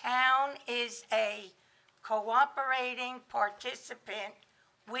the town is a cooperating participant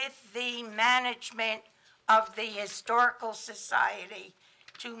with the management of the Historical Society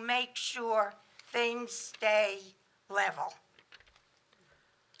to make sure things stay level.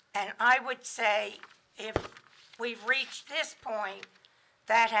 And I would say if we've reached this point,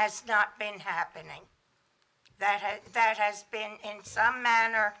 that has not been happening. That has been in some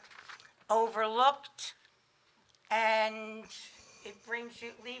manner overlooked, and it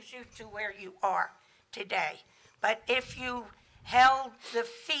leaves you to where you are today. But if you held the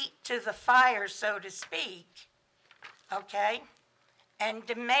feet to the fire, so to speak, okay, and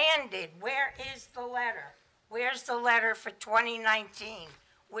demanded, where is the letter? Where's the letter for 2019?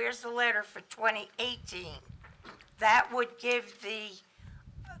 Where's the letter for 2018? That would give the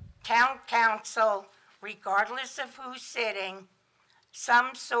town council, regardless of who's sitting,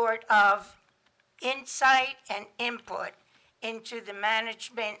 some sort of insight and input into the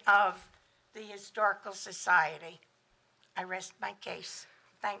management of the Historical Society. I rest my case.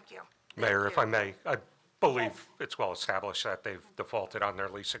 Thank you. Mayor, if I may, I believe it's well established that they've defaulted on their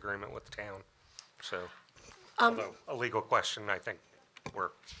lease agreement with the town. So, although a legal question, I think we're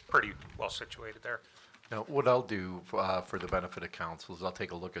pretty well situated there. Now, what I'll do for the benefit of council is I'll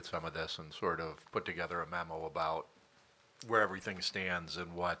take a look at some of this and sort of put together a memo about where everything stands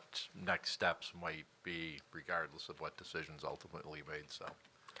and what next steps might be, regardless of what decisions ultimately made, so.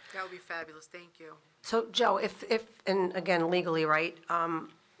 That would be fabulous, thank you. So, Joe, if and again, legally, right,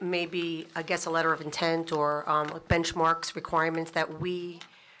 maybe, I guess, a letter of intent or benchmarks, requirements that we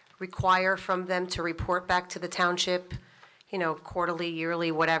require from them to report back to the township, you know, quarterly,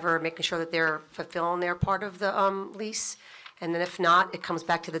 yearly, whatever, making sure that they're fulfilling their part of the lease. And then if not, it comes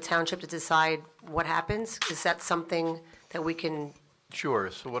back to the township to decide what happens. Is that something that we can?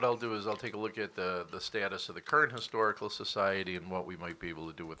 Sure, so what I'll do is I'll take a look at the status of the current Historical Society and what we might be able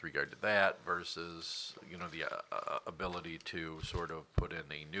to do with regard to that versus, you know, the ability to sort of put in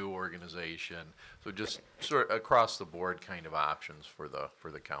a new organization. So just sort of across the board kind of options for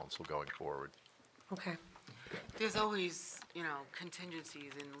the council going forward. Okay. There's always, you know,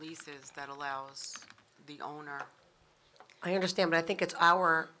 contingencies in leases that allows the owner. I understand, but I think it's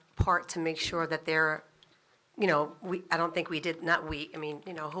our part to make sure that they're, you know, I don't think we did, not we, I mean,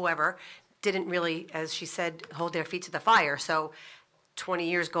 you know, whoever, didn't really, as she said, hold their feet to the fire. So 20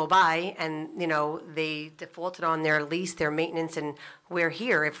 years go by and, you know, they defaulted on their lease, their maintenance, and we're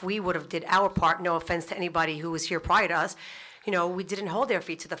here. If we would have did our part, no offense to anybody who was here prior to us, you know, we didn't hold their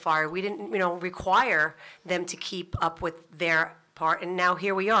feet to the fire. We didn't, you know, require them to keep up with their part, and now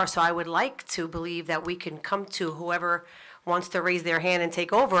here we are. So I would like to believe that we can come to whoever wants to raise their hand and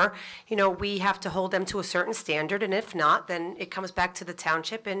take over. You know, we have to hold them to a certain standard, and if not, then it comes back to the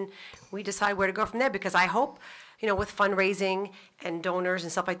township, and we decide where to go from there. Because I hope, you know, with fundraising and donors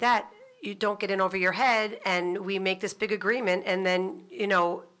and stuff like that, you don't get in over your head, and we make this big agreement, and then, you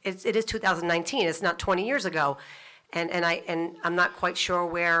know, it is 2019. It's not 20 years ago. And I'm not quite sure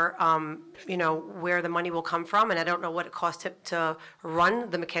where, you know, where the money will come from, and I don't know what it cost to run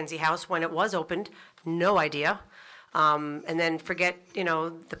the McKenzie house when it was opened. No idea. And then forget, you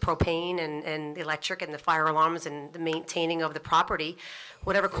know, the propane and the electric and the fire alarms and the maintaining of the property,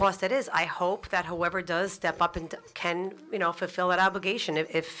 whatever cost that is. I hope that whoever does step up and can, you know, fulfill that obligation,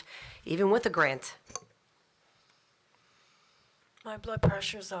 if even with a grant. My blood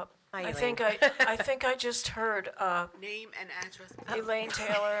pressure's up. Hi, I think I think I just heard Name and address. Elaine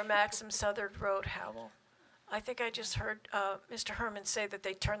Taylor, Maxim Southern Road, Howell. I think I just heard Mr. Herman say that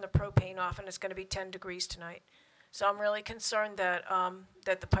they turned the propane off and it's going to be 10 degrees tonight. So I'm really concerned that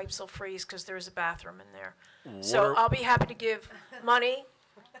that the pipes will freeze because there's a bathroom in there. So Water- I'll be happy to give money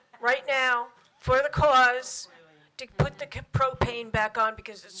right now for the cause to put the propane back on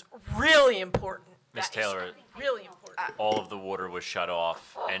because it's really important. Ms. That is Taylor, really important. all of the water was shut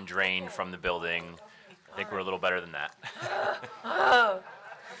off and drained from the building. I think we're a little better than that.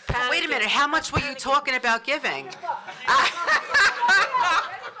 Wait a minute, how much were you talking about giving?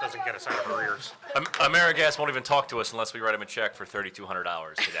 Doesn't get us out of arrears. AmeriGas won't even talk to us unless we write them a check for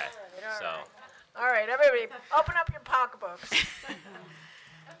 $3,200 today. So, All right, everybody, open up your pocketbooks.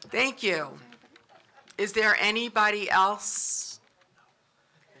 Thank you. Is there anybody else?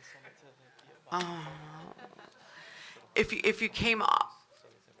 If you came up,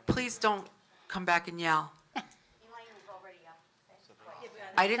 please don't come back and yell.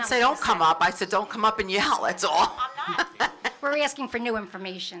 I didn't say don't come up, I said don't come up and yell, that's all. We're asking for new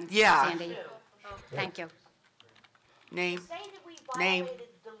information, Yeah. Sandy. Thank you. Name, Say that we name, violated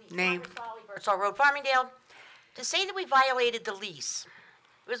the lease. name. Birdsall Road, Farmingdale. To say that we violated the lease,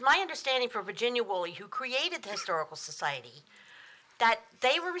 it was my understanding for Virginia Woolley, who created the Historical Society, that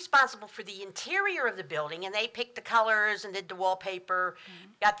they were responsible for the interior of the building, and they picked the colors and did the wallpaper,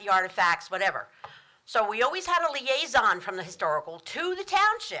 got the artifacts, whatever. So we always had a liaison from the historical to the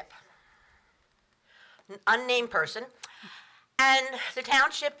township, an unnamed person, and the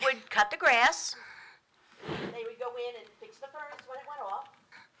township would cut the grass. They would go in and fix the furnace when it went off.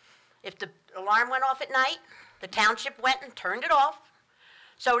 If the alarm went off at night, the township went and turned it off.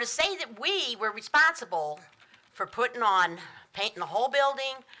 So to say that we were responsible for painting the whole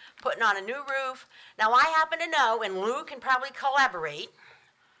building, putting on a new roof. Now I happen to know, and Lou can probably collaborate,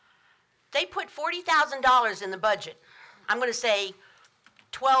 they put $40,000 in the budget. I'm going to say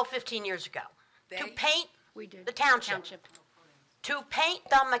 12, 15 years ago to paint the township. To paint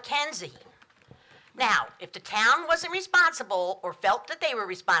the McKenzie. Now, if the town wasn't responsible or felt that they were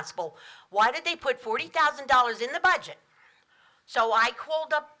responsible, why did they put $40,000 in the budget? So I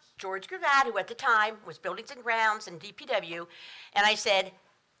called up George Gravatt, who at the time was Buildings and Grounds and DPW, and I said,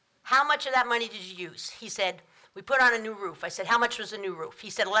 how much of that money did you use? He said, we put on a new roof. I said, how much was the new roof?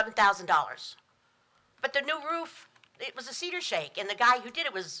 He said, $11,000. But the new roof, it was a cedar shake, and the guy who did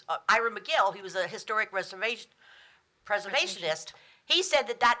it was Ira McGill. He was a historic preservationist. He said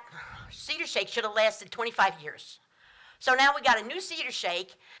that that cedar shake should have lasted 25 years. So now we got a new cedar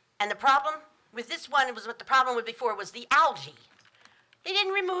shake, and the problem with this one was what the problem with before was the algae. They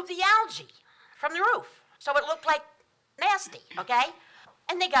didn't remove the algae from the roof, so it looked like nasty, okay?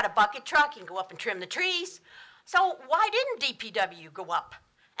 And they got a bucket truck and go up and trim the trees. So why didn't DPW go up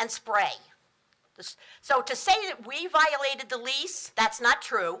and spray? So to say that we violated the lease, that's not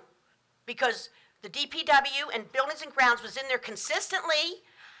true, because the DPW and Buildings and Grounds was in there consistently.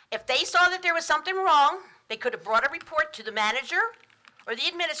 If they saw that there was something wrong, they could have brought a report to the manager or the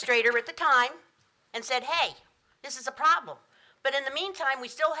administrator at the time and said, hey, this is a problem. But in the meantime, we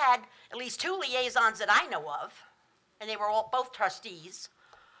still had at least 2 liaisons that I know of, and they were both trustees.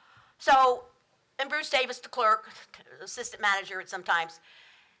 So, and Bruce Davis, the clerk, assistant manager at sometimes,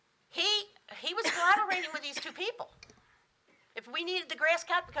 he was collaborating with these 2 people. If we needed the grass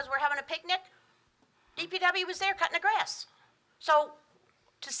cut because we're having a picnic, DPW was there cutting the grass. So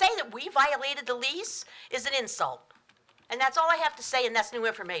to say that we violated the lease is an insult. And that's all I have to say, and that's new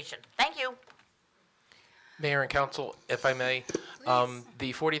information. Thank you. Mayor and Council, if I may,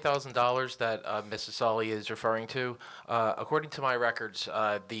 the $40,000 that Mrs. Solly is referring to, according to my records,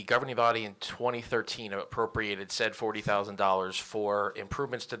 the governing body in 2013 appropriated said $40,000 for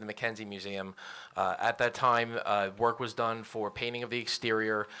improvements to the McKenzie Museum. At that time, work was done for painting of the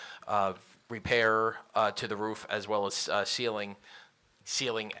exterior, repair to the roof, as well as sealing,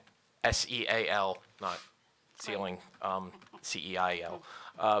 S-E-A-L, not ceiling, C-E-I-L.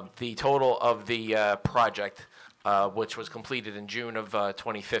 The total of the project, which was completed in June of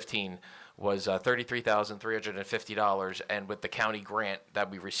 2015, was $33,350, and with the county grant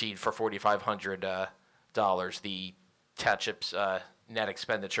that we received for $4,500, the township's net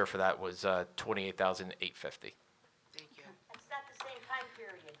expenditure for that was $28,850. That's not the same time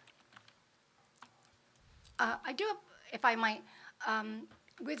period. I do, if I might,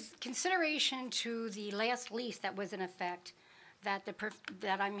 with consideration to the last lease that was in effect, that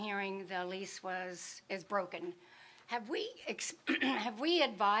I'm hearing the lease is broken. Have we have we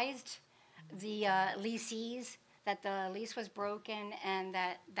advised the leasees that the lease was broken and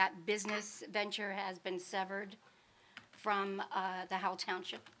that business venture has been severed from the Howell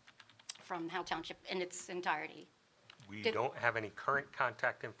Township, in its entirety. We Did- don't have any current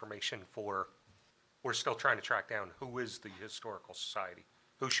contact information for, we're still trying to track down who is the Historical Society.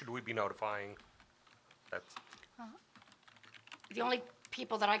 Who should we be notifying? That's, The only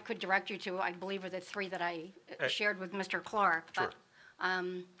people that I could direct you to, I believe, are the three that I shared with Mr. Clark. Sure. But,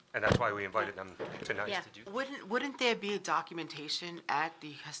 and that's why we invited them tonight. Yeah. Wouldn't there be a documentation at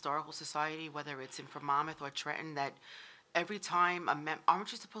the Historical Society, whether it's in from Monmouth or Trenton, that every time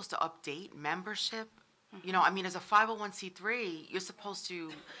aren't you supposed to update membership? You know, I mean, as a 501c3, you're supposed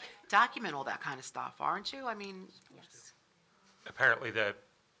to document all that kind of stuff, aren't you? I mean, yes. Apparently, the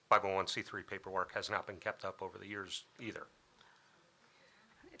 501c3 paperwork has not been kept up over the years either.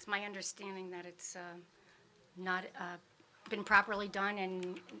 It's my understanding that it's not been properly done,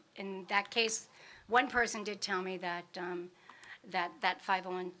 and in that case, one person did tell me that that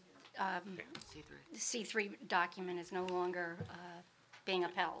 501 C3 document is no longer being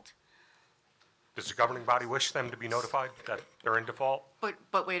upheld. Does the governing body wish them to be notified that they're in default?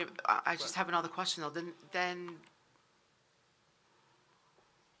 but wait, I just have another question, though. Then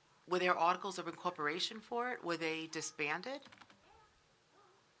were there articles of incorporation for it? Were they disbanded?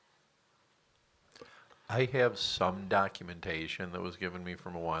 I have some documentation that was given me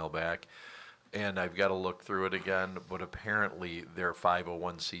from a while back, and I've got to look through it again, but apparently their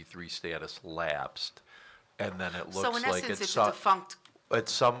 501c3 status lapsed. And then it So looks in like essence, it's a defunct. at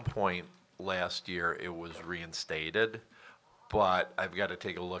some point last year it was reinstated, but I've got to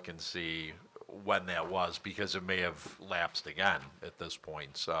take a look and see when that was, because it may have lapsed again at this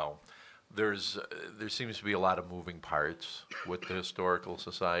point. So there seems to be a lot of moving parts with the Historical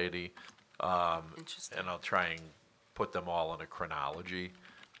Society. Interesting. And I'll try and put them all in a chronology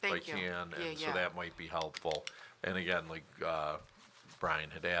if I Thank you. can, Yeah, and so yeah. that might be helpful. And again, like Brian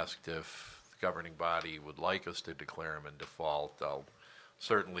had asked, if the governing body would like us to declare them in default, I'll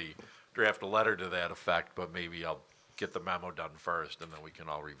certainly draft a letter to that effect, but maybe I'll get the memo done first, and then we can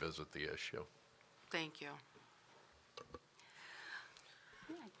all revisit the issue. Thank you.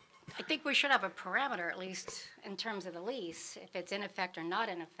 I think we should have a parameter, at least in terms of the lease, if it's in effect or not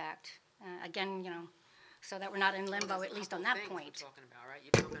in effect. Again, you know, so that we're not in limbo, at least on that point. You're talking about, right?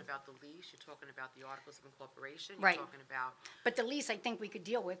 You're talking about the lease, you're talking about the articles of incorporation, Right. you're talking about. But the lease, I think we could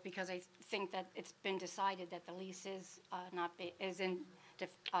deal with, because I think that it's been decided that the lease is is in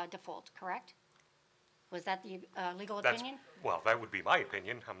default, correct? Was that the legal opinion? Well, that would be my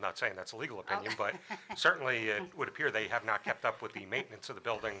opinion. I'm not saying that's a legal opinion, but certainly it would appear they have not kept up with the maintenance of the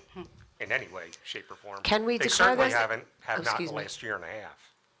building in any way, shape, or form. Can we They declare certainly this- have not Oh, in excuse the me. last year and a half.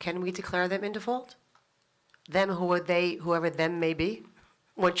 Can we declare them in default? Them, whoever them may be,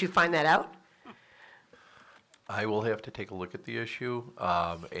 once you find that out? I will have to take a look at the issue,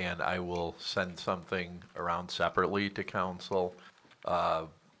 and I will send something around separately to council,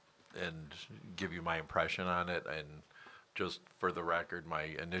 and give you my impression on it. And just for the record, my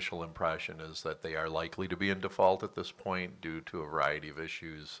initial impression is that they are likely to be in default at this point due to a variety of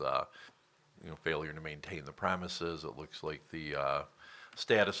issues, failure to maintain the premises. It looks like the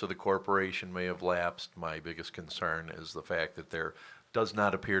status of the corporation may have lapsed. My biggest concern is the fact that there does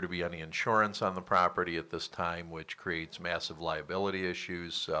not appear to be any insurance on the property at this time, which creates massive liability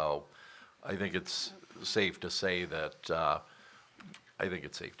issues. So I think it's safe to say that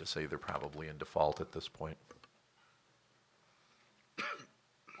they're probably in default at this point.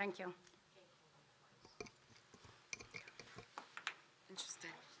 Thank you. Interesting.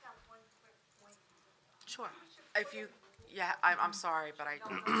 Sure. If you, yeah, I'm sorry, but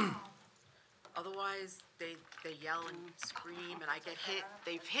otherwise, they yell and scream, and I get hit.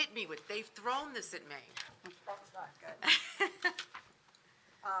 They've thrown this at me. That's not good.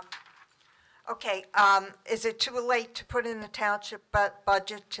 Okay, is it too late to put in the township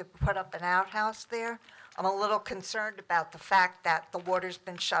budget to put up an outhouse there? I'm a little concerned about the fact that the water's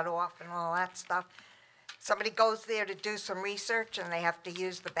been shut off and all that stuff. Somebody goes there to do some research and they have to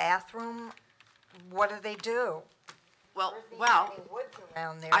use the bathroom. What do they do? Well, Any woods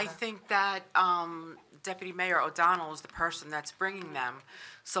around there? I think that Deputy Mayor O'Donnell is the person that's bringing them.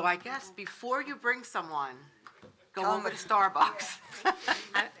 So I guess before you bring someone, go over to Starbucks.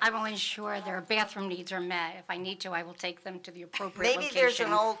 I will ensure their bathroom needs are met. If I need to, I will take them to the appropriate Maybe location. there's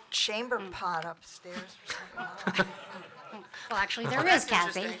an old chamber pot upstairs or something. Well, actually, there is,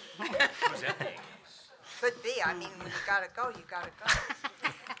 Kathy. Could be, I mean, when you gotta go, you gotta go.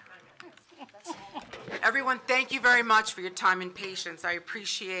 Everyone, thank you very much for your time and patience. I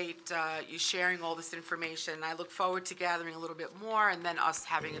appreciate you sharing all this information. I look forward to gathering a little bit more and then us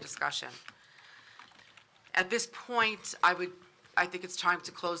having a discussion. At this point, I I think it's time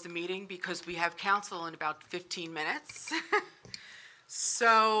to close the meeting because we have council in about 15 minutes.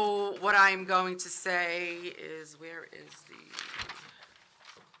 So what I'm going to say is,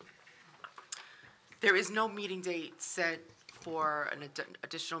 there is no meeting date set for an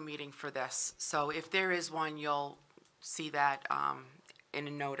additional meeting for this. So if there is one, you'll see that in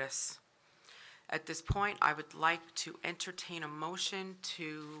a notice. At this point, I would like to entertain a motion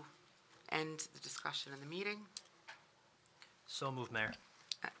to end the discussion in the meeting. So moved, Mayor.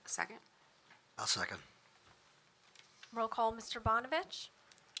 Second? I'll second. Roll call, Mr. Bonovich?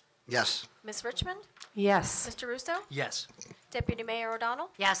 Yes. Ms. Richmond? Yes. Mr. Russo? Yes. Deputy Mayor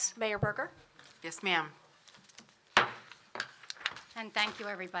O'Donnell? Yes. Mayor Berger? Yes, ma'am. And thank you,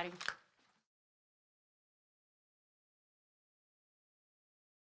 everybody.